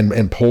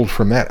 And pulled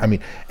from that. I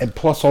mean, and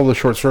plus all the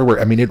short story work.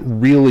 I mean, it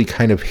really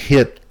kind of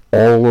hit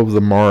all of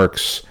the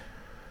marks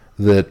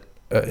that,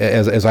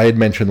 as I had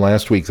mentioned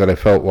last week, that I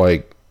felt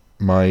like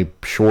my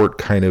short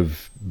kind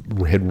of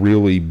had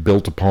really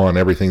built upon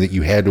everything, that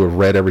you had to have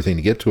read everything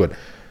to get to it.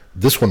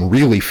 This one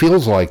really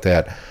feels like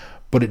that,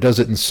 but it does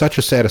it in such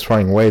a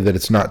satisfying way that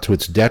it's not to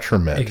its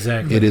detriment.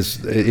 Exactly. It is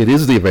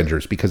the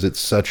Avengers, because it's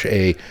such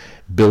a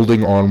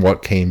building on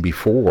what came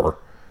before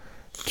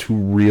to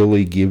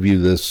really give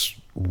you this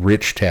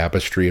rich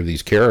tapestry of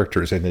these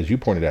characters. And as you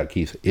pointed out,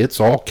 Keith, it's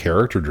all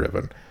character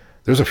driven.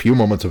 There's a few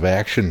moments of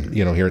action,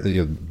 here,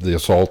 the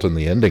assault and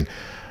the ending,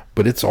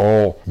 but it's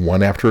all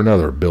one after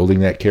another, building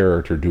that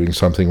character, doing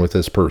something with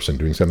this person,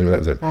 doing something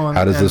with that. Well,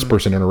 how does this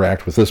person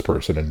interact with this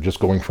person, and just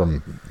going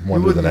from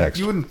one to the next.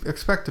 You wouldn't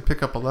expect to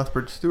pick up a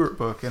Lethbridge Stewart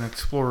book and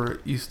explore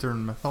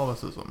Eastern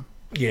Catholicism.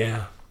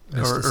 Yeah.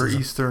 Or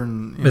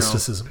Eastern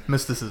mysticism.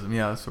 Mysticism,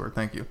 yeah, that's the word,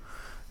 thank you.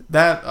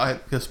 That, I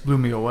guess, blew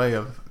me away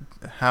of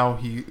how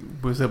he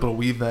was able to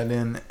weave that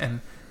in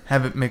and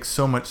have it make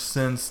so much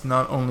sense,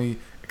 not only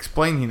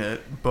explaining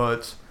it,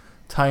 but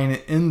tying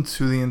it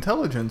into the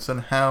intelligence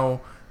and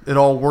how it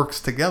all works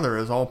together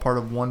as all part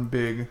of one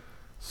big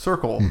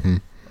circle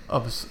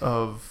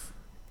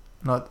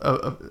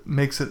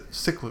makes it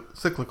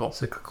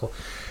cyclical.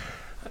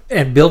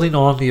 And building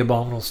on the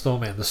Abominable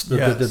Snowman,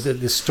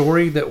 the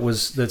story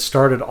that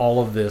started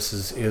all of this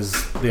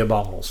is the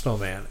Abominable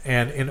Snowman,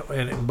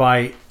 and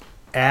by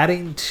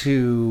adding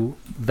to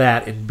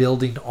that and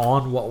building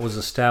on what was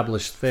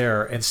established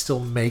there and still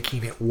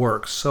making it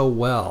work so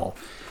well,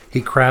 he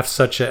crafts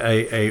such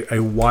a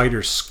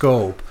wider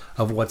scope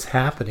of what's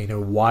happening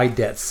and why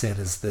Det Sin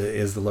is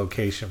the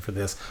location for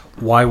this,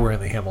 why we're in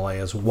the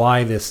Himalayas,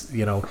 why this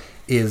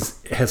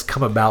has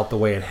come about the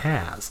way it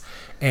has.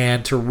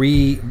 And to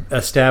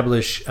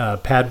re-establish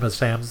Padma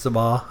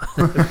Samsabha,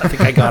 I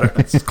think I got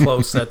it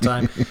close that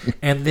time.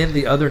 And then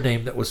the other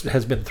name that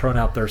has been thrown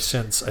out there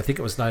since, I think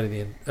it was Night of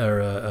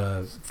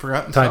the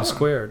Forgotten Times Sun.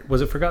 Squared.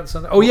 Was it Forgotten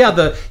Sun? Oh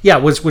yeah,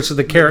 which was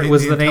the character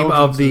was the name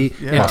of the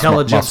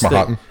intelligence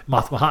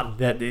Moth Mahatma.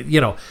 That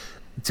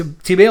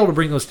to be able to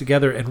bring those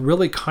together and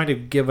really kind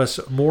of give us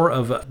more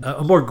of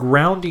a more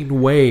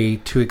grounding way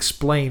to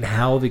explain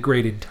how the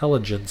great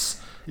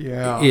intelligence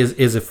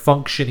is a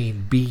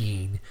functioning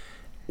being.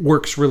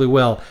 Works really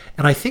well.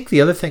 And I think the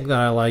other thing that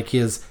I like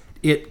is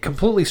it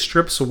completely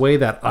strips away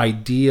that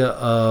idea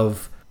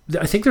of,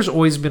 I think there's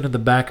always been in the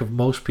back of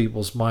most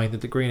people's mind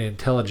that the great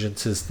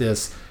intelligence is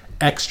this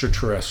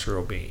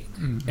extraterrestrial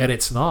being. And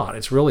it's not.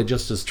 It's really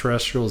just as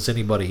terrestrial as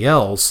anybody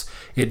else.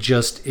 It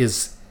just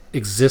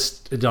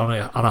exists on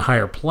a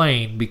higher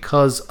plane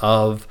because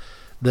of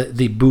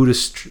the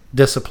Buddhist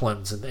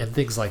disciplines and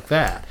things like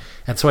that.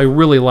 And so I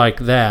really like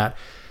that.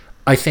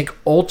 I think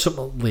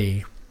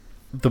ultimately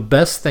the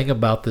best thing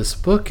about this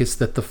book is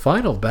that the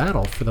final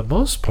battle, for the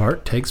most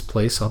part, takes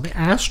place on the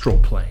astral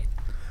plane,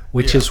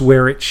 which is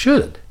where it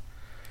should.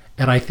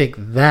 And I think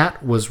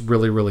that was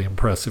really, really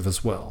impressive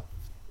as well.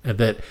 And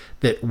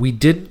that we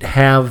didn't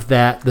have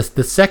that.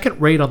 The second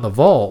raid on the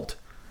vault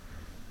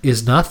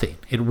is nothing.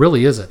 It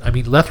really isn't. I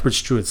mean, Lethbridge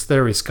Stewart's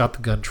there. He's got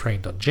the gun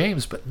trained on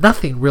James, but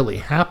nothing really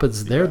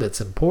happens there that's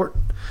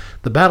important.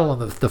 The battle on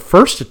the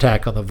first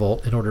attack on the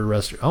vault in order to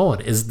rescue Owen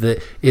is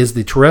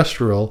the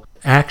terrestrial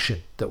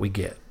action that we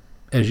get.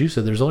 As you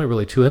said, there's only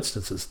really two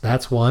instances.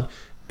 That's one.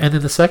 And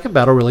then the second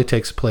battle really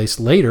takes place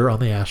later on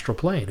the astral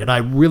plane. And I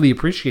really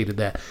appreciated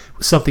that. It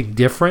was something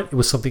different. It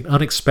was something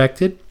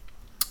unexpected.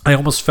 I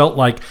almost felt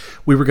like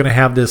we were going to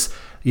have this,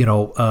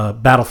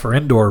 Battle for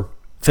Endor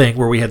thing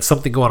where we had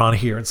something going on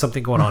here and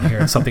something going on here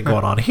and something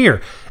going on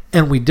here.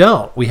 And we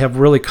don't. We have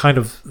really kind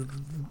of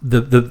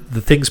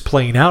the things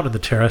playing out in the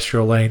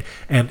terrestrial lane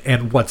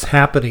and what's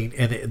happening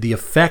and the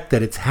effect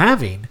that it's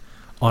having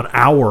on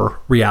our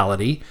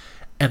reality.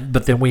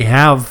 But then we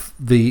have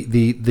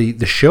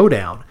the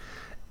showdown.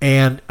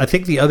 And I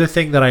think the other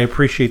thing that I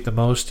appreciate the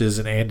most is,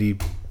 and Andy,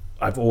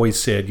 I've always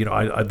said,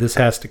 this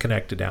has to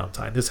connect to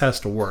Downtime. This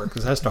has to work.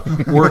 This has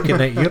to work in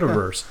that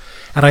universe.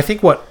 And I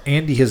think what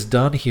Andy has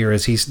done here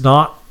is he's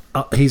not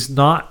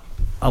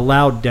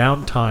allowed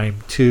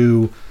Downtime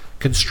to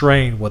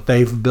constrain what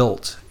they've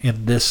built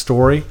in this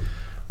story.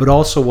 But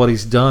also what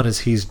he's done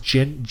is he's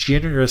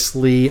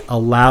generously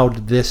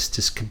allowed this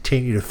to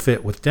continue to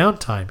fit with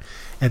Downtime.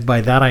 And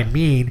by that I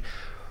mean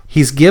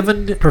he's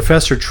given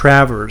Professor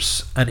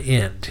Travers an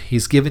end.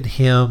 He's given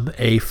him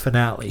a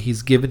finale.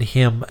 He's given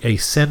him a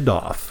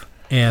send-off.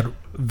 And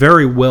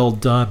very well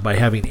done by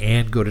having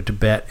Anne go to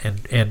Tibet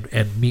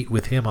and meet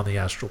with him on the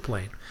astral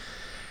plane.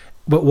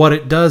 But what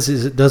it does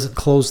is it doesn't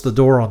close the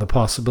door on the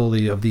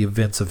possibility of the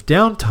events of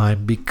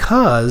Downtime,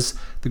 because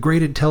the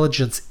great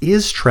intelligence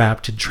is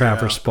trapped in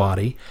Travers'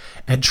 body,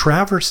 and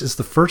Travers is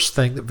the first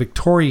thing that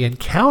Victoria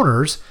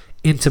encounters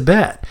in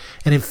Tibet.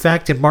 And in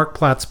fact, in Mark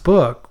Platt's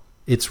book,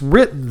 it's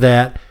written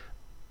that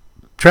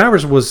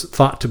Travers was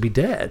thought to be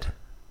dead,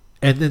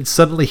 and then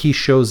suddenly he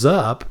shows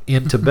up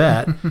in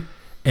Tibet,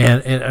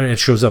 and it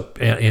shows up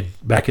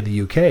back in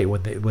the UK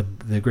when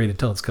the Great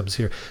Intelligence comes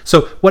here.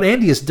 So what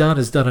Andy has done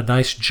a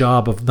nice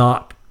job of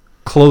not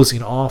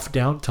closing off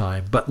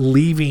Downtime, but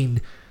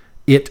leaving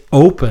it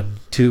open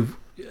to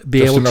be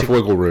just able enough to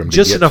wiggle room,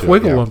 just enough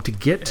wiggle it, room to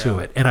get to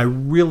it. And I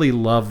really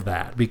love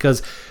that, because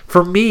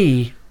for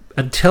me,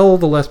 until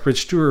the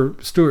Lethbridge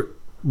Stewart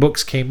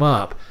books came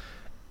up,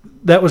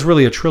 that was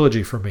really a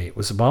trilogy for me. It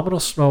was Abominable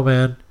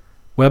Snowman,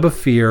 Web of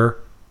Fear,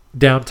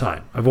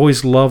 Downtime. I've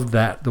always loved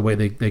that, the way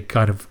they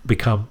kind of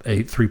become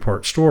a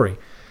 3-part story.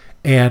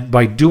 And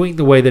by doing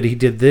the way that he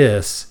did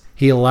this,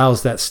 he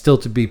allows that still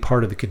to be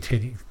part of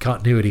the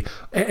continuity.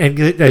 And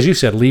as you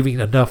said, leaving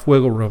enough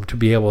wiggle room to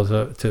be able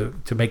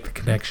to make the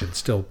connection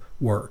still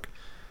work.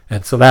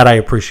 And so that I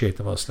appreciate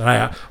the most.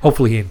 And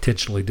hopefully he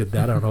intentionally did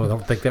that. I don't know. I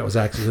don't think that was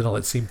accidental.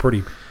 It seemed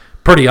pretty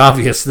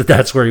obvious that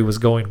that's where he was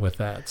going with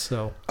that.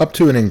 So up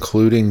to and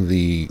including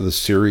the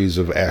series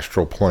of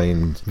astral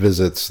plane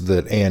visits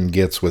that Anne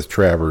gets with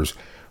Travers,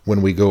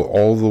 when we go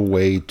all the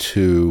way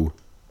to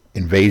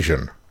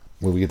Invasion,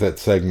 when we get that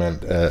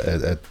segment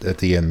at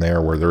the end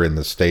there where they're in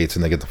the States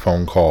and they get the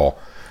phone call,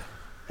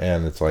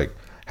 and it's like,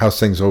 how's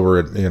things over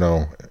at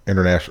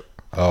International?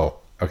 Oh,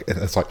 okay.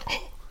 And it's like,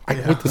 I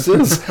know what this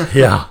is.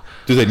 yeah.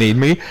 Do they need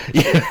me?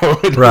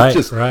 Right.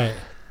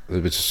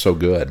 It's just so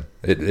good.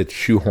 It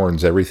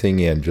shoehorns everything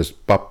in, just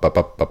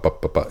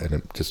and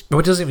it just. No,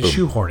 it doesn't even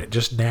shoehorn it.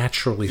 Just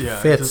naturally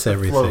fits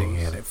everything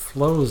in. It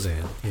flows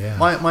in. Yeah.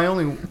 My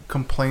only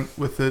complaint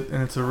with it,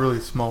 and it's a really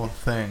small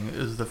thing,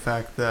 is the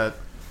fact that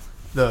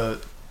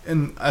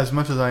and as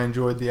much as I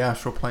enjoyed the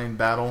astral plane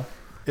battle,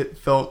 it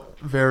felt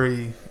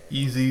very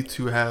easy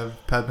to have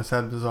Padma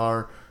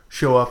Bazaar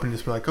show up and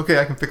just be like, okay,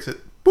 I can fix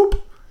it,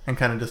 boop, and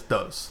kind of just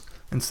does,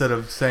 instead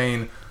of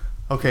saying,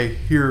 okay,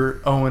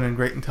 here Owen and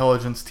Great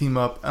Intelligence team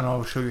up and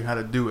I'll show you how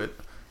to do it.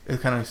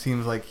 It kind of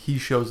seems like he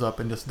shows up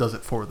and just does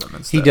it for them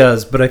instead. He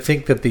does, but I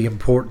think that the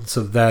importance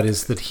of that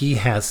is that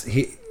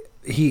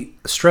he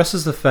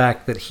stresses the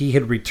fact that he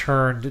had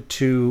returned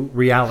to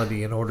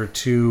reality in order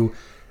to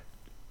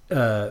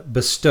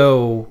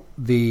bestow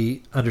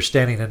the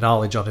understanding and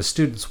knowledge on his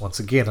students once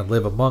again and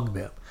live among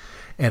them.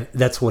 And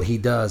that's what he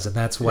does, and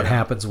that's what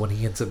happens when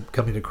he ends up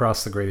coming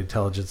across the Great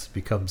Intelligence,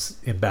 becomes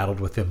embattled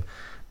with him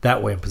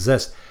that way and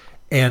possessed.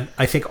 And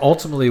I think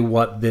ultimately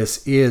what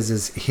this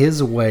is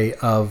his way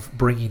of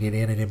bringing it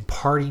in and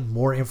imparting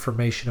more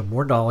information and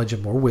more knowledge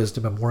and more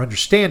wisdom and more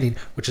understanding,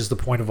 which is the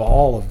point of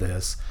all of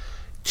this,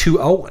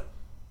 to Owen.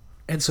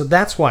 And so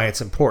that's why it's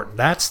important.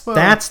 That's the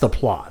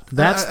plot.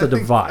 That's the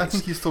device. I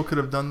think he still could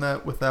have done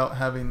that without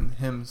having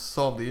him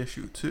solve the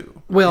issue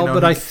too. Well,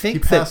 but I think he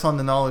passed on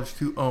the knowledge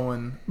to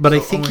Owen. But I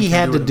think he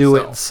had to do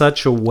it in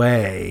such a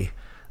way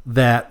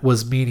that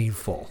was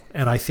meaningful,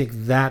 and I think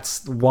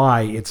that's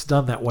why it's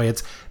done that way.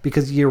 It's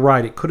because you're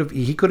right. He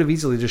could have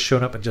easily just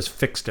shown up and just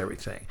fixed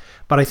everything.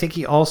 But I think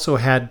he also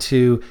had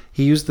to.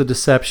 He used the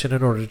deception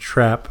in order to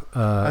trap.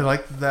 I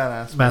like that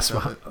aspect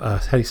of it.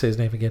 How do you say his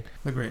name again?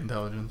 The Great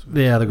Intelligence.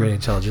 Yeah, the Great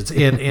Intelligence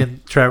in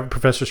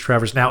Professor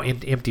Travers' now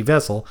empty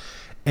vessel,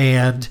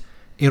 and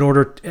in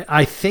order,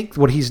 I think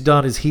what he's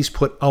done is he's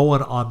put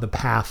Owen on the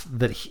path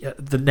that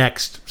the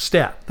next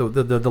step,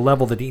 the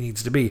level that he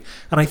needs to be,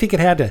 and I think it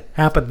had to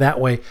happen that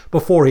way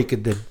before he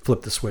could then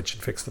flip the switch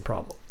and fix the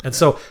problem. And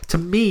so, to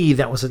me,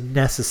 that was a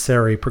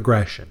necessary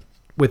progression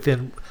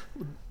within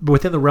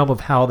the realm of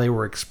how they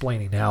were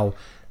explaining how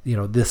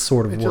this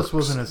sort of works. It just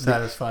wasn't as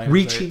satisfying.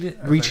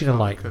 Reaching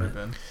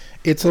enlightenment.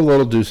 It's a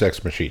little Deus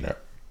Ex Machina.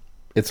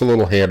 It's a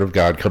little hand of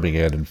God coming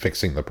in and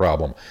fixing the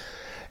problem.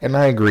 And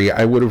I agree.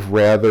 I would have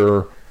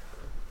rather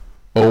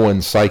Owen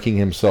psyching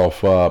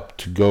himself up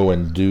to go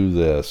and do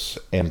this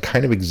and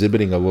kind of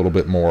exhibiting a little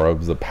bit more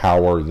of the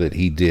power that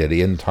he did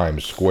in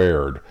Times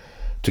Squared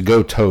to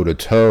go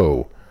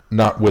toe-to-toe,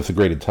 not with the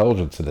Great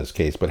Intelligence in this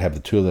case, but have the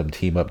two of them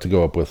team up to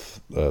go up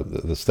with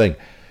this thing.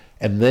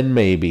 And then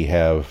maybe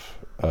have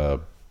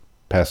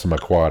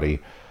Passamaquoddy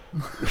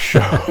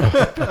show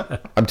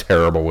up. I'm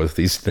terrible with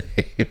these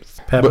names.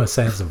 Padma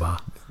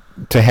Sanzaba.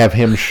 To have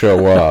him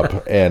show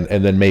up and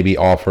then maybe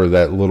offer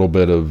that little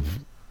bit of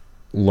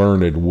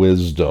learned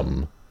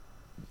wisdom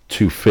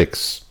to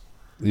fix,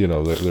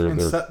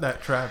 and set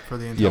that trap for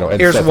the entire.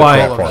 Here's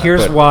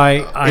why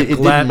it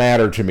didn't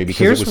matter to me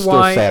because it was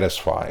still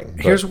satisfying.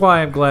 Here's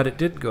why I'm glad it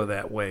did go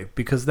that way,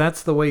 because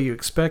that's the way you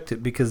expect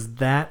it, because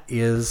that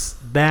is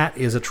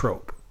a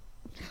trope,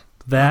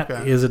 that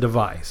is a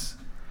device,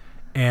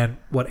 and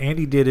what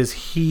Andy did is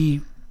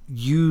he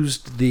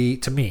used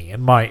to me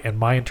and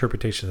my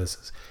interpretation of this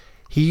is.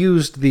 He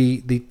used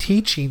the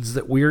teachings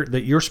that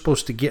you're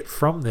supposed to get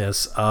from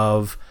this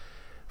of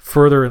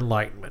further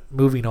enlightenment,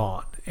 moving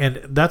on, and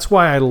that's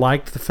why I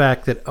liked the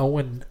fact that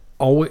Owen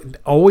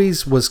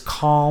always was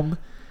calm,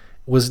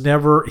 he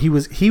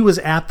was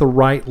at the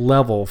right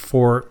level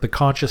for the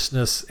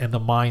consciousness and the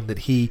mind that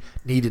he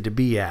needed to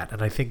be at,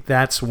 and I think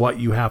that's what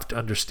you have to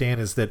understand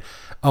is that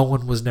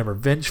Owen was never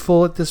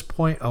vengeful at this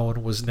point.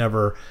 Owen was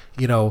never,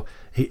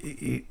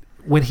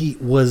 when he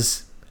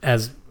was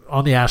as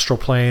on the astral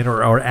plane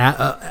or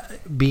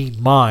being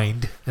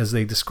mind, as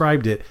they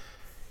described it,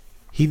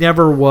 he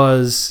never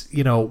was,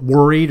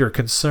 worried or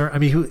concerned. I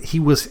mean, he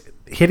was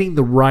hitting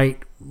the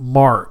right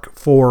mark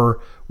for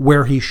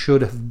where he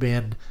should have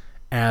been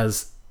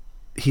as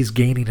he's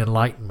gaining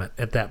enlightenment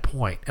at that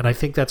point. And I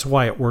think that's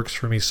why it works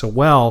for me so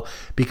well,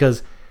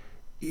 because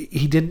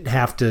he didn't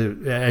have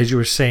to, as you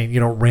were saying,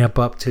 ramp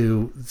up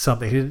to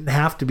something. He didn't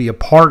have to be a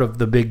part of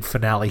the big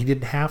finale. He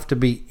didn't have to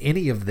be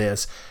any of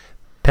this.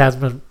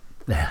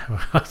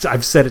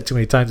 I've said it too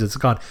many times, it's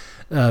gone.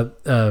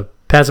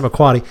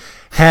 Passamaquoddy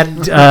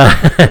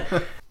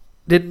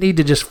didn't need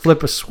to just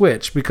flip a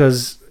switch,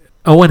 because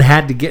Owen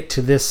had to get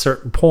to this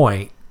certain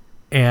point,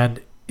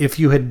 and if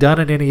you had done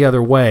it any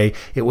other way,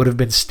 it would have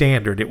been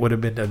standard. It would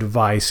have been a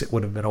device. It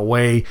would have been a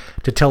way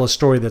to tell a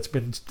story that's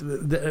been,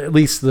 at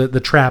least the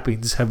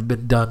trappings have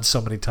been done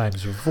so many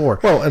times before.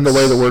 Well, and the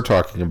way that we're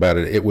talking about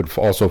it, it would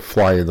also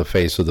fly in the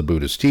face of the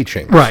Buddhist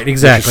teaching. Right,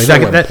 exactly.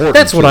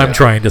 That's what I'm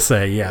trying to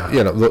say, yeah.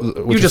 You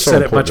know, You just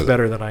said it much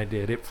better than I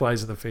did. It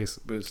flies in the face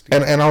of Buddhist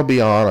teaching. And I'll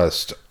be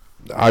honest,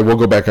 I will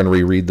go back and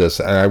reread this,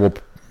 and I will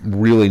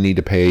really need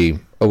to pay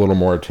a little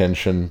more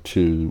attention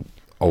to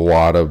a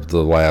lot of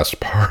the last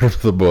part of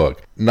the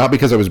book. Not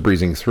because I was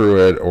breezing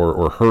through it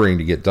or hurrying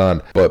to get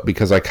done, but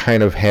because I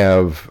kind of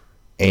have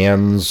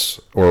Anne's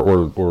or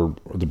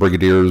the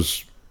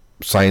Brigadier's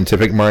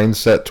scientific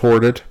mindset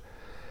toward it.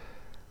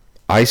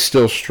 I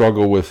still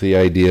struggle with the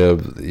idea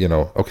of, you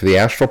know, okay, the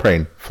astral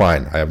plane,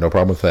 fine, I have no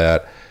problem with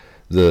that.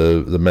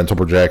 The mental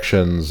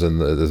projections and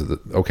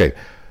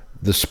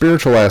the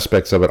spiritual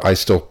aspects of it, I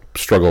still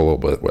struggle a little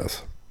bit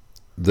with.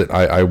 That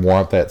I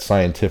want that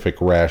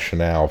scientific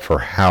rationale for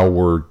how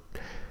we're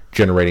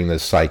generating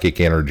this psychic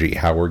energy,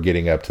 how we're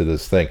getting up to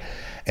this thing.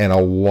 And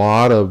a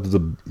lot of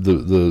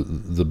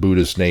the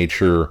Buddhist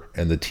nature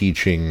and the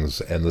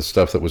teachings and the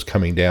stuff that was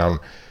coming down,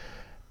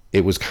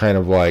 it was kind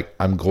of like,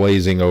 I'm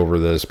glazing over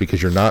this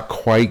because you're not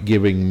quite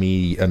giving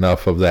me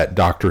enough of that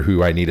Doctor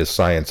Who, I need a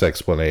science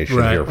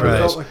explanation here for I this.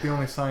 felt like the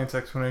only science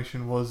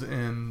explanation was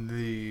in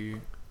the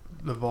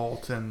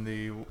vault and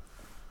the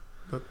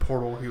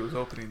portal he was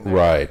opening there.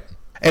 Right.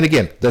 And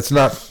again, that's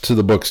not to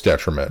the book's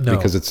detriment,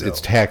 because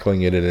it's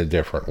tackling it in a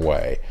different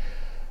way.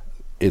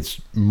 It's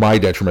my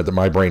detriment that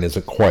my brain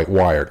isn't quite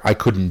wired. I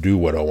couldn't do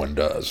what Owen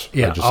does.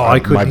 Yeah,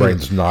 my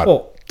brain's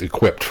not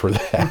equipped for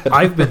that.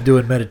 I've been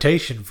doing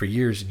meditation for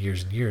years and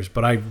years and years,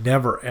 but I've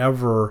never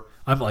ever.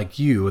 I'm like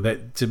you.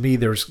 That to me,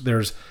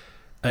 there's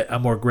a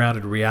more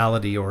grounded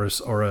reality or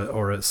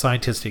a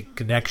scientific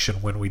connection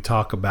when we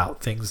talk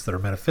about things that are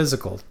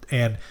metaphysical.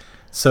 And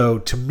so,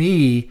 to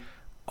me,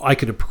 I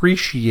could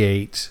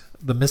appreciate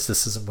the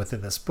mysticism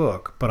within this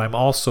book, but I'm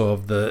also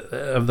of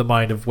the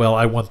mind of, well,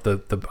 I want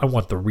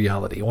the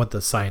reality. I want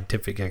the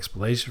scientific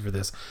explanation for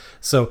this.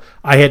 So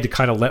I had to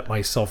kind of let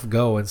myself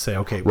go and say,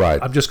 okay, right,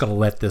 I'm just going to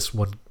let this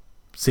one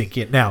sink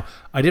in. Now,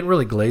 I didn't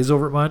really glaze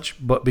over it much,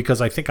 but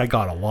because I think I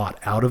got a lot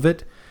out of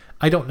it.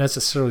 I don't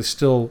necessarily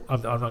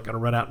I'm not going to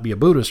run out and be a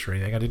Buddhist or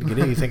anything. I didn't get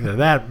anything to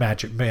that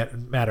magic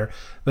matter,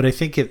 but I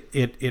think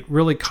it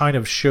really kind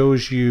of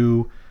shows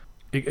you,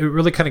 it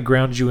really kind of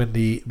grounds you in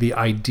the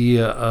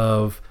idea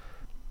of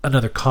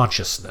another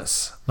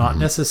consciousness, not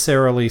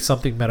necessarily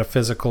something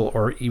metaphysical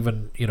or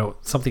even,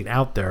 something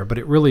out there, but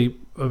it really,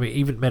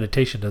 even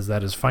meditation does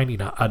that, is finding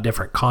a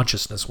different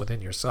consciousness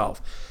within yourself.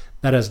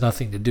 That has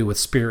nothing to do with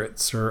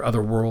spirits or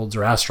other worlds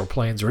or astral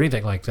planes or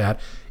anything like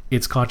that.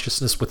 It's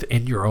consciousness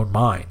within your own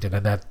mind.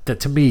 And that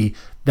to me,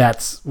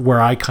 that's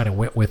where I kind of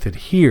went with it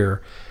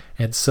here.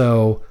 And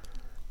so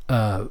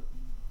I'm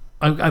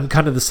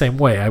kind of the same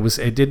way.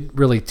 It didn't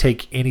really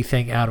take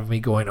anything out of me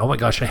going, oh my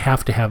gosh, I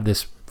have to have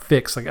this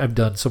fixed like I've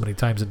done so many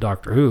times in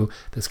Doctor Who.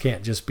 This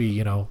can't just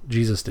be,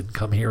 Jesus didn't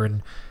come here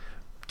and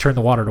turn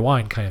the water to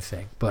wine kind of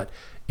thing. But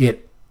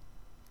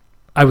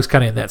I was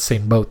kind of in that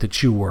same boat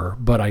that you were.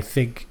 But I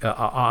think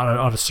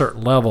on a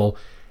certain level,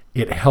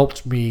 it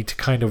helped me to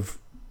kind of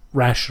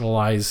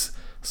rationalize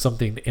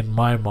something in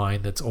my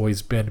mind that's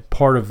always been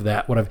part of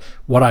that,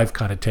 what I've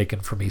kind of taken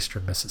from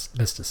Eastern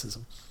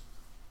mysticism.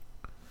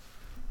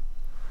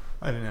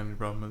 I didn't have any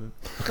problem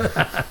with it.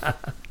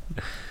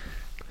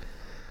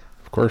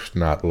 Of course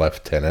not,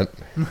 Lieutenant.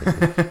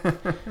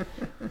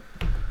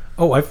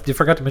 Oh, I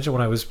forgot to mention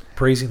when I was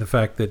praising the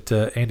fact that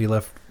Andy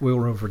left Wheel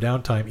Room for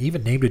Downtime,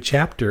 even named a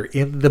chapter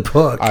in the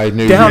book. I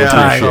knew Downtime. you'd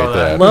appreciate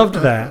that.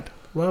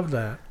 Loved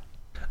that.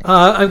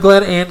 I'm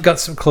glad Anne got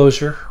some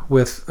closure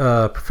with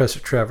Professor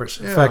Travers.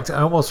 In fact,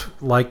 I almost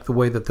like the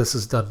way that this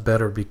is done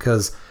better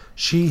because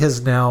she's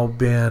kind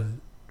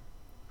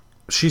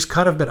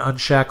of been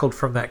unshackled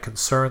from that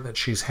concern that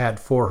she's had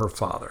for her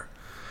father.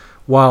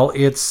 While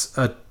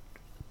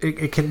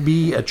it can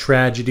be a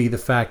tragedy, the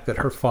fact that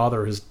her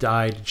father has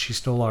died and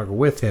she's no longer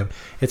with him,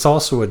 it's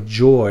also a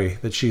joy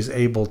that she's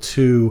able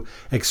to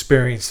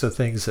experience the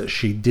things that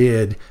she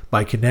did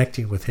by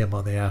connecting with him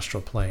on the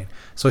astral plane.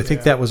 So I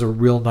think that was a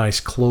real nice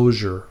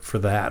closure for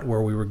that,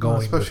 where we were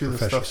going especially with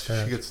the Professor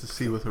stuff she gets to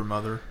see with her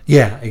mother.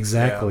 Yeah,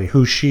 exactly.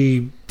 Who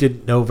she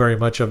didn't know very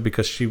much of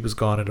because she was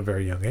gone at a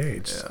very young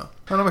age. Yeah.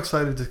 And I'm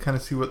excited to kind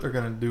of see what they're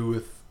going to do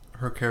with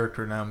her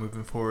character now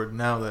moving forward,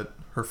 now that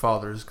her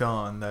father's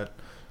gone, that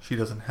she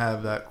doesn't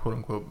have that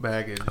quote-unquote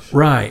baggage.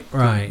 Right.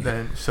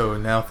 So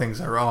now things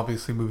are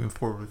obviously moving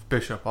forward with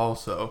Bishop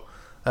also.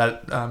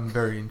 That I'm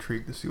very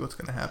intrigued to see what's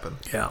going to happen.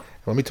 Yeah.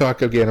 Let me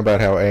talk again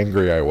about how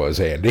angry I was,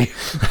 Andy.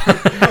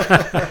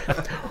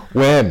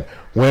 When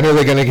are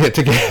they going to get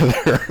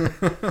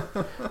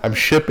together? I'm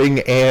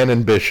shipping Anne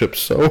and Bishop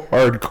so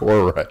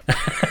hardcore right.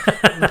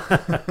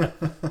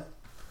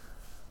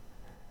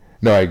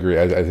 No, I agree.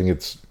 I think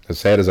it's as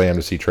sad as I am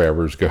to see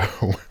Travers go.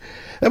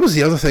 That was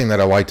the other thing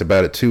that I liked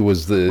about it too.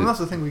 Was well, that's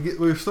the thing.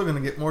 We're still going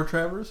to get more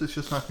Travers. It's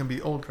just not going to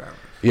be old Travers.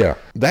 Yeah,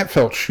 that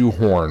felt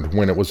shoehorned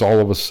when it was all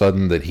of a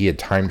sudden that he had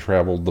time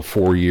traveled the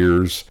 4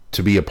 years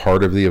to be a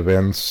part of the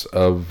events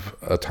of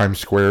Times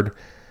Squared.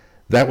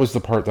 That was the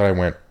part that I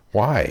went,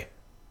 why?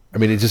 I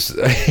mean, it just,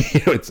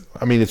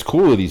 it's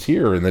cool that he's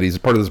here and that he's a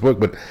part of this book,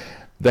 but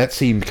that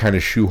seemed kind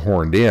of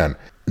shoehorned in.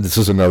 This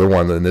is another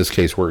one, in this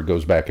case, where it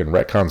goes back and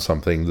retcons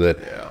something that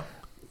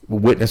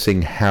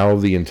witnessing how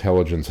the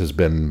intelligence has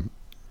been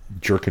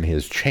jerking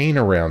his chain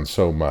around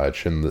so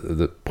much and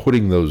the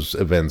putting those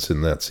events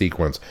in that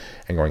sequence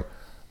and going,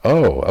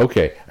 oh,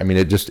 okay. I mean,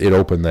 it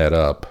opened that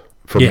up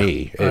for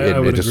me. I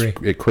would agree.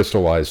 It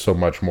crystallized so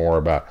much more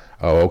about,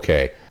 oh,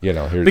 okay,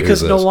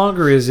 because no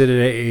longer is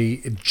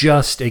it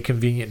just a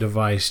convenient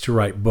device to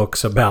write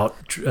books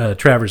about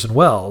Travers and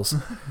Wells,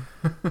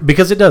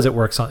 because it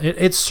works on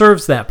it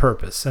serves that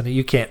purpose, and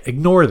you can't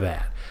ignore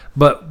that.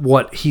 But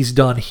what he's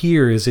done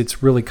here is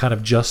it's really kind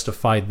of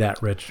justified that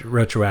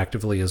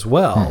retroactively as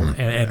well,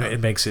 and it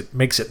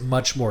makes it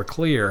much more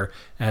clear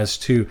as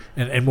to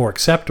and more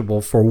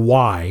acceptable for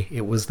why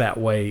it was that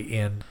way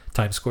in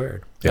Times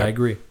Squared. Yeah. I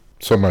agree.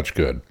 So much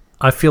good.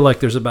 I feel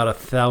like there's about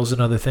 1,000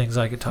 other things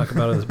I could talk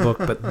about in this book,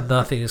 but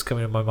nothing is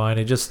coming to my mind.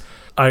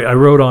 I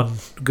wrote on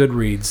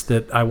Goodreads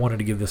that I wanted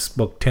to give this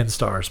book 10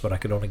 stars, but I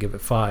could only give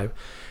it 5.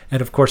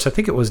 And, of course, I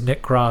think it was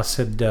Nick Cross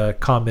had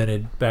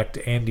commented back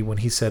to Andy when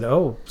he said,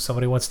 oh,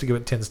 somebody wants to give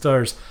it 10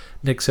 stars.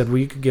 Nick said, well,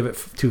 you could give it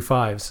 2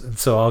 5s. And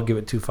so I'll give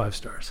it 2 5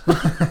 stars.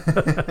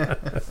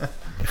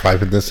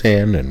 5 in this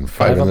hand and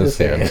 5 in this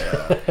hand.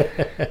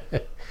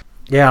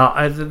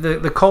 Yeah,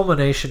 the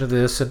culmination of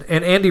this, and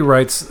Andy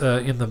writes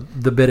in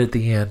the bit at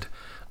the end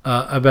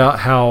about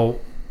how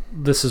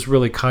this has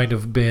really kind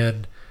of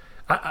been...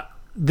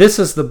 this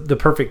is the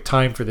perfect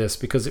time for this,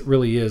 because it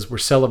really is. We're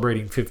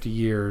celebrating 50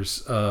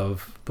 years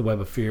of The Web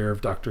of Fear,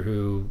 of Doctor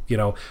Who.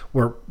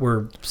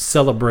 We're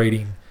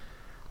celebrating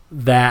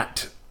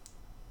that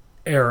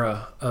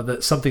era,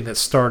 something that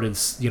started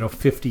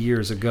 50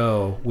 years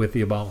ago with The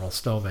Abominable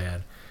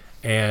Snowman.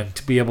 And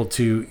to be able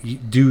to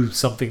do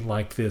something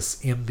like this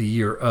in the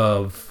year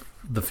of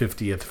the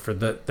 50th for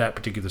that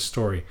particular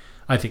story,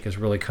 I think is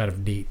really kind of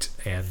neat.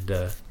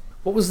 And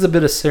what was the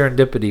bit of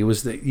serendipity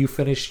was that you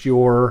finished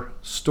your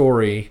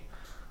story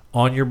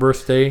on your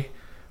birthday,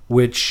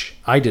 which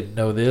I didn't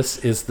know this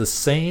is the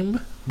same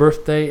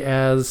birthday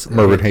as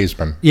Mervyn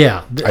Haseman.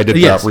 Yeah, I did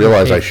not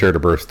realize I shared a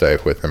birthday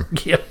with him.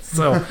 Yeah,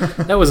 so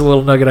that was a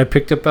little nugget I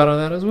picked up out of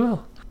that as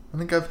well. I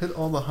think I've hit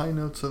all the high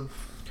notes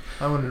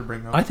I wanted to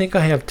bring up. I think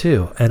I have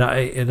too, and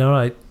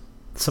I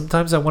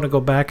sometimes I want to go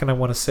back and I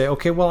want to say,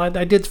 okay, well,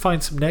 I did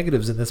find some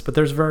negatives in this, but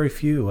there's very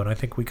few, and I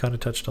think we kind of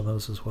touched on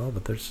those as well.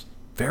 But there's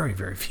very,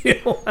 very few.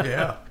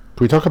 Yeah.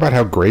 Can we talk about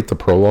how great the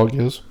prologue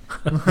is?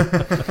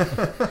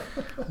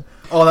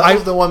 Oh, that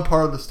was the one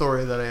part of the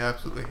story that I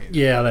absolutely hate.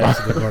 Yeah, that's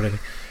a good part.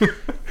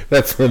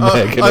 That's the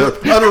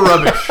negative. Utter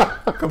rubbish.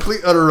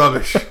 Complete utter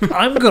rubbish.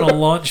 I'm going to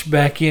launch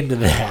back into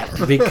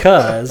that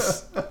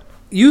because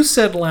you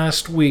said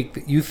last week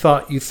that you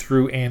thought you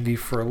threw Andy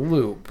for a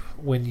loop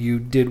when you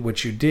did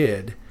what you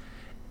did.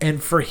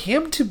 And for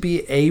him to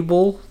be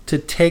able to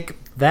take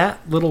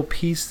that little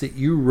piece that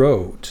you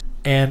wrote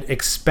and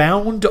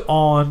expound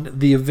on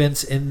the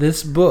events in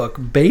this book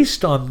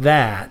based on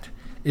that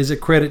is a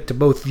credit to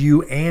both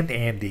you and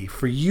Andy.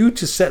 For you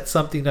to set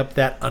something up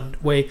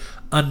that way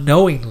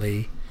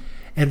unknowingly,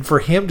 and for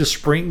him to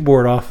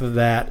springboard off of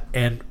that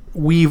and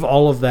weave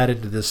all of that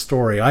into this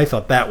story, I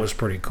thought that was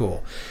pretty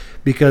cool.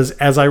 Because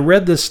as I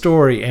read this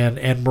story,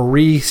 and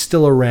Marie's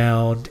still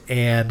around,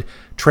 and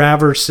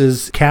Travers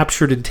is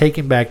captured and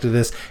taken back to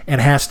this,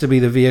 and has to be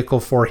the vehicle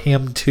for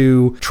him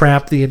to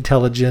trap the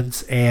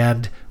intelligence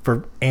and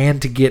for Anne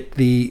to get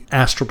the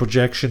astral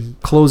projection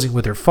closing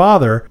with her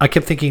father, I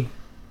kept thinking,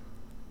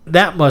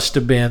 that must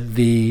have been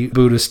the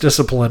Buddhist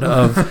discipline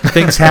of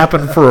things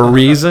happen for a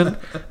reason.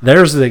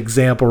 There's the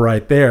example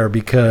right there,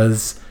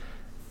 because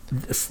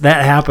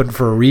that happened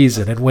for a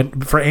reason. And when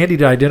for Andy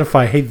to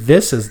identify, hey,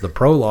 this is the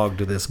prologue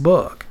to this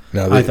book,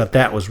 I thought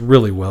that was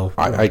really well.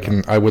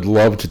 I would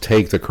love to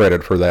take the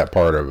credit for that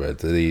part of it.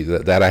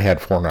 That I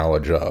had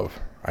foreknowledge of.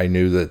 I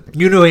knew that.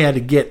 You knew he had to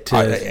get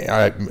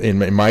to.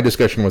 In my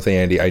discussion with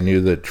Andy, I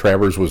knew that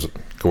Travers was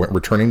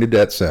returning to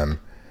Detsen,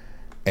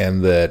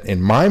 and that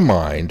in my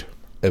mind,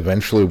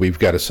 eventually we've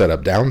got to set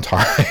up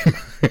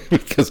downtime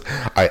because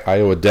I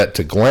owe a debt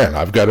to Glenn.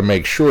 I've got to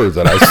make sure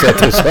that I set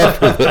this up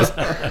for this.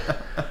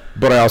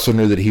 But I also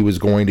knew that he was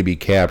going to be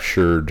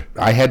captured.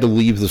 I had to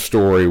leave the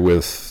story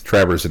with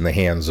Travers in the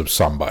hands of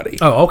somebody.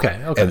 Oh, okay.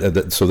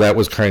 And so that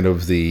was kind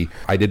of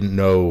I didn't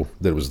know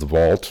that it was the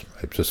vault.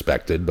 I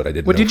suspected, but I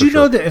didn't know. Well, did you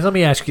know that? Let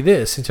me ask you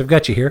this, since I've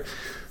got you here.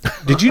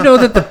 Did you know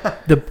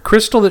that the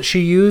crystal that she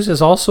used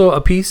is also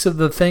a piece of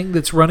the thing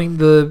that's running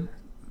the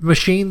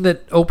machine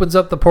that opens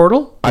up the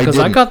portal? Because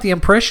I got the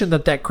impression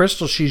that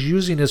crystal she's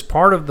using is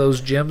part of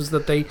those gems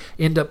that they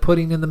end up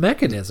putting in the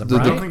mechanism,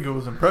 right? I don't think it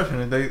was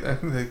impression. I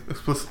think they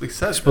explicitly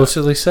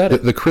said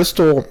it. The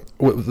crystal,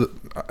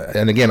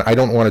 and again, I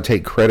don't want to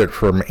take credit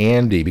from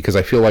Andy because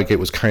I feel like it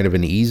was kind of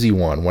an easy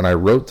one. When I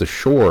wrote the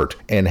short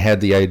and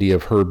had the idea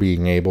of her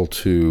being able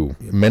to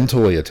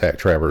mentally attack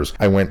Travers,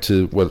 I went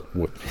to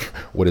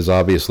what is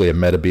obviously a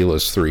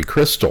Metebelis 3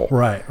 crystal.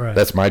 Right.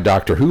 That's my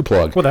Doctor Who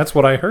plug. Well, that's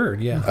what I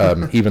heard,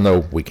 yeah. Even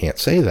though we can't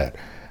say that.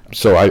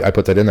 So I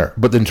put that in there.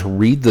 But then to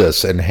read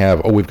this and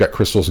have, we've got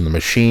crystals in the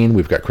machine,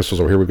 we've got crystals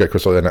over here, we've got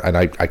crystals, and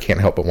I can't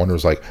help but wonder,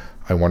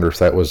 I wonder if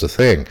that was a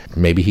thing.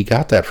 Maybe he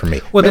got that from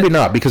me. Well, maybe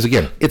not, because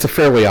again, it's a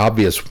fairly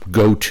obvious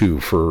go-to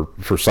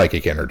for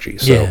psychic energy.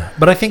 So. Yeah,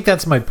 but I think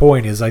that's my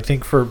point, is I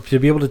think to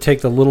be able to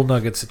take the little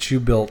nuggets that you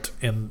built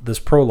in this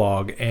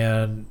prologue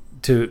and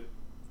to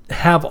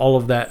have all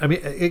of that. I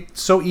mean, it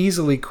so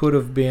easily could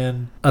have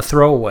been a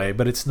throwaway,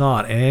 but it's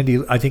not. And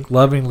Andy, I think,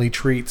 lovingly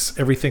treats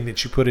everything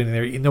that you put in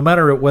there, no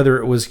matter whether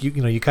it was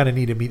you kind of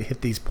need to hit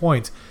these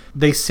points.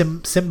 They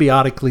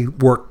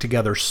symbiotically work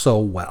together so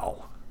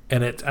well.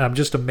 And I'm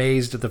just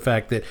amazed at the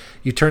fact that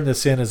you turned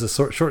this in as a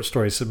short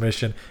story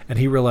submission, and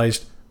he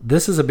realized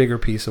this is a bigger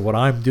piece of what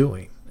I'm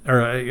doing,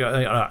 or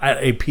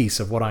a piece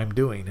of what I'm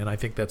doing, and I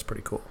think that's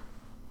pretty cool.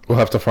 We'll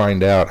have to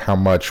find out how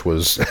much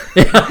was.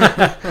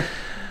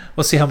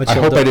 We'll see how much. I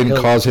hope I didn't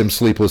cause him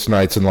sleepless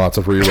nights and lots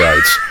of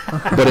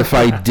rewrites. But if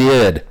I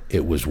did,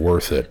 it was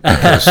worth it.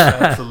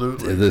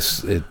 Absolutely.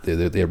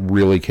 It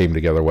really came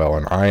together well,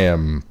 and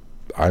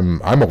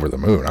I'm over the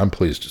moon. I'm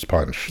pleased as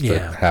punch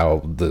at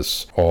how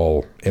this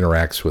all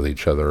interacts with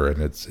each other,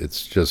 and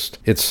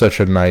it's such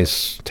a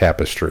nice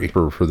tapestry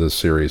for this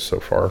series so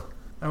far.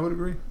 I would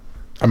agree.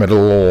 I'm at a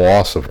little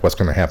loss of what's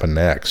going to happen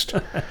next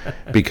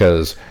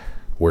because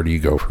where do you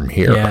go from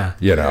here?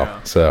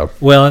 Yeah. So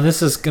well, and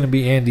this is going to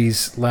be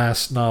Andy's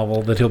last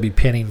novel that he'll be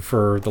penning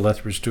for the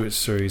Lethbridge Stewart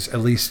series, at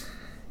least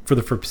for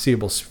the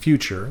foreseeable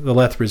future. The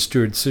Lethbridge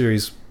Stewart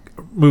series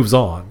moves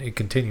on; it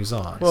continues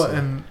on. Well,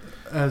 and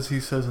as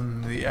he says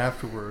in the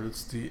afterward,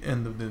 it's the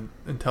end of the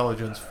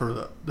intelligence for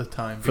the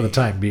time being. For the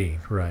time being,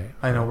 right?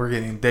 I know we're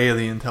getting Day of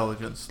the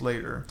Intelligence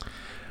later.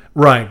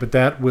 Right, but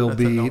that will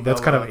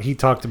that's kind of, he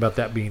talked about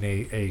that being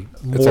a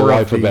more it's a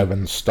Life of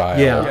Evans style.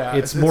 Yeah,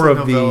 it's more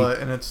of the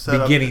and it's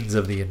beginnings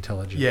of the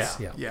intelligence.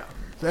 Yeah.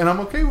 And I'm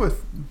okay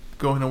with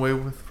going away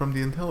from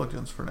the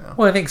intelligence for now.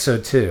 Well, I think so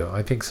too. And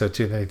I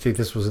think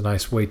this was a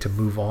nice way to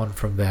move on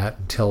from that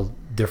and tell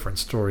different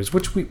stories,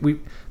 which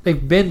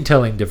they've been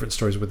telling different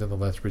stories within the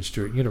Lethbridge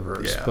Stewart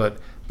universe, but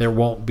there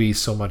won't be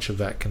so much of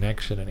that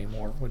connection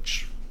anymore,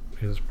 which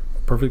is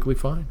perfectly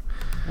fine.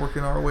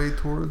 Working our way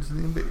towards the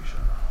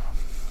invasion.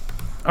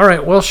 All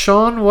right, well,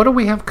 Sean, what do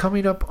we have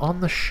coming up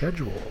on the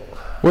schedule?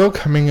 Well,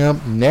 coming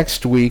up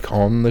next week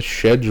on the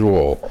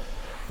schedule,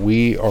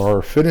 we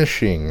are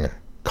finishing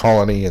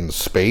Colony in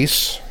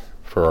Space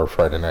for our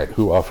Friday Night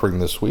Who offering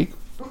this week,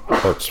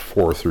 parts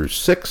 4 through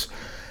 6.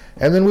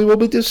 And then we will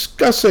be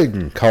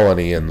discussing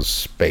Colony in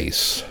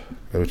Space,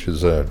 which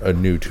is a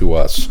new to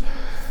us.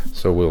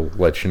 So we'll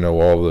let you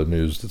know all the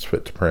news that's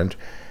fit to print.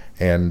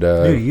 And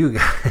new to you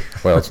guys.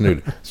 Well, it's new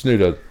to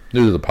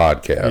the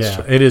podcast.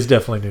 Yeah, it is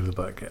definitely new to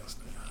the podcast.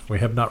 We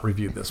have not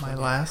reviewed this one.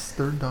 My last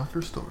Third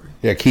Doctor story.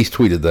 Yeah, Keith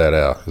tweeted that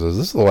out. He says,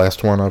 "This is the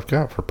last one I've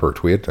got for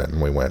Pertwee,"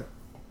 and we went,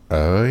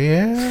 "Oh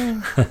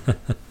yeah."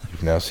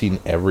 You've now seen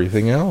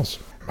everything else.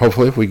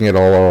 Hopefully, if we can get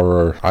all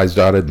our I's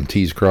dotted and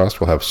T's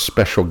crossed, we'll have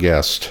special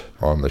guest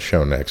on the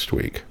show next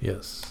week.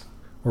 Yes,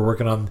 we're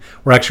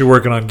actually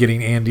working on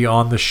getting Andy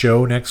on the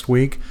show next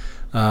week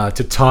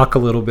to talk a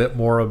little bit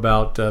more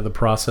about the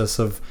process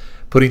of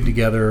putting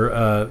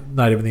together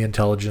Night of the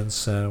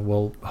Intelligence.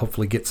 We'll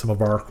hopefully get some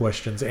of our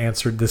questions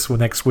answered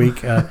next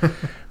week. Get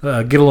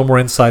a little more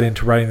insight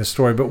into writing the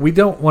story. But we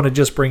don't want to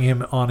just bring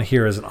him on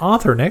here as an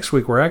author. Next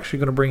week, we're actually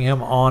going to bring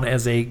him on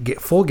as a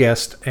full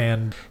guest,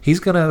 and he's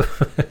going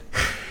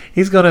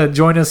to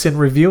join us in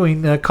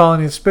reviewing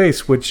Colony in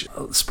Space, which,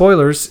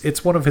 spoilers,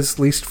 it's one of his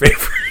least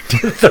favorite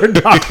Third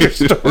Doctor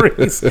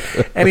stories.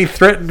 And he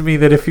threatened me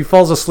that if he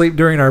falls asleep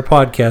during our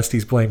podcast,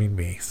 he's blaming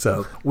me.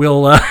 So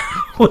we'll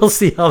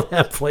see how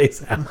that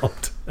plays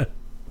out.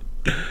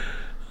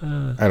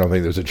 I don't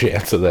think there's a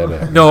chance of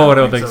that. No, I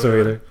don't think so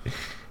either.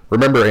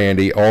 Remember,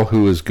 Andy, all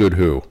who is good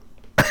who.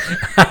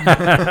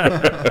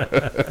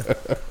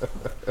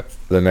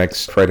 The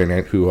next Friday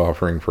Night Who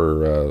offering for,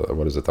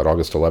 that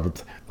August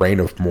 11th? Reign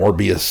of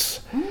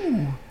Morbius,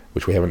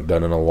 which we haven't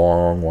done in a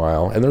long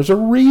while. And there's a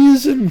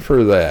reason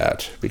for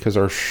that, because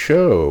our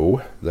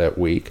show that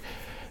week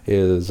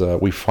is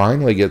we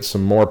finally get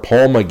some more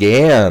Paul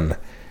McGann.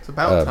 It's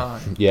about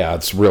time. Yeah,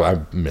 it's real.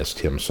 I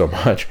missed him so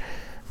much.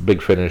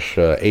 Big Finish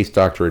 8th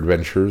Doctor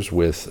Adventures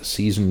with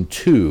Season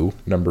 2,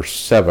 number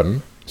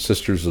 7,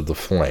 Sisters of the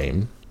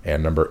Flame,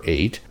 and number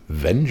 8,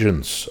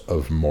 Vengeance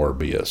of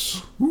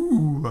Morbius.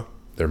 Ooh.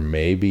 There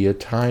may be a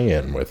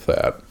tie-in with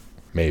that.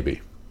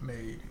 Maybe.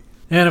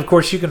 And, of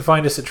course, you can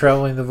find us at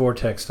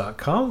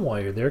travelingthevortex.com. While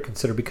you're there,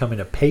 consider becoming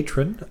a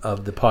patron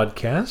of the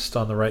podcast.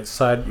 On the right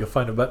side, you'll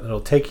find a button that will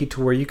take you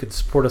to where you can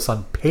support us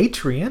on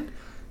Patreon.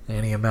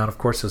 Any amount, of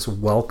course, is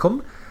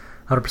welcome.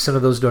 100%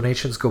 of those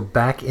donations go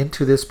back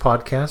into this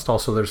podcast.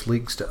 Also, there's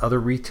links to other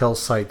retail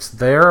sites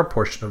there. A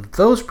portion of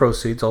those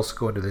proceeds also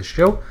go into this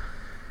show.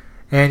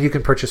 And you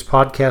can purchase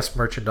podcast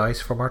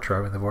merchandise from our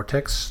Traveling the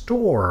Vortex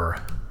store.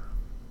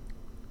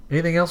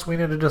 Anything else we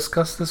need to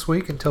discuss this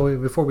week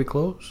before we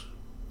close?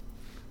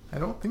 I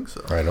don't think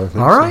so. I don't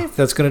think All so. right,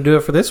 that's going to do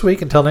it for this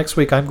week. Until next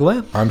week, I'm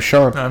Glenn. I'm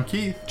Sean. I'm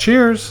Keith.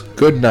 Cheers.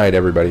 Good night,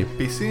 everybody.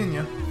 Be seeing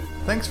you.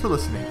 Thanks for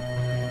listening.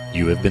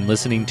 You have been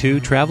listening to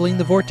Traveling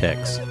the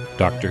Vortex.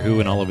 Doctor Who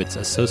and all of its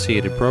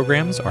associated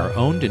programs are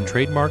owned and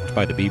trademarked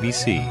by the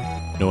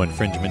BBC. No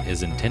infringement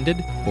is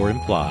intended or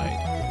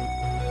implied.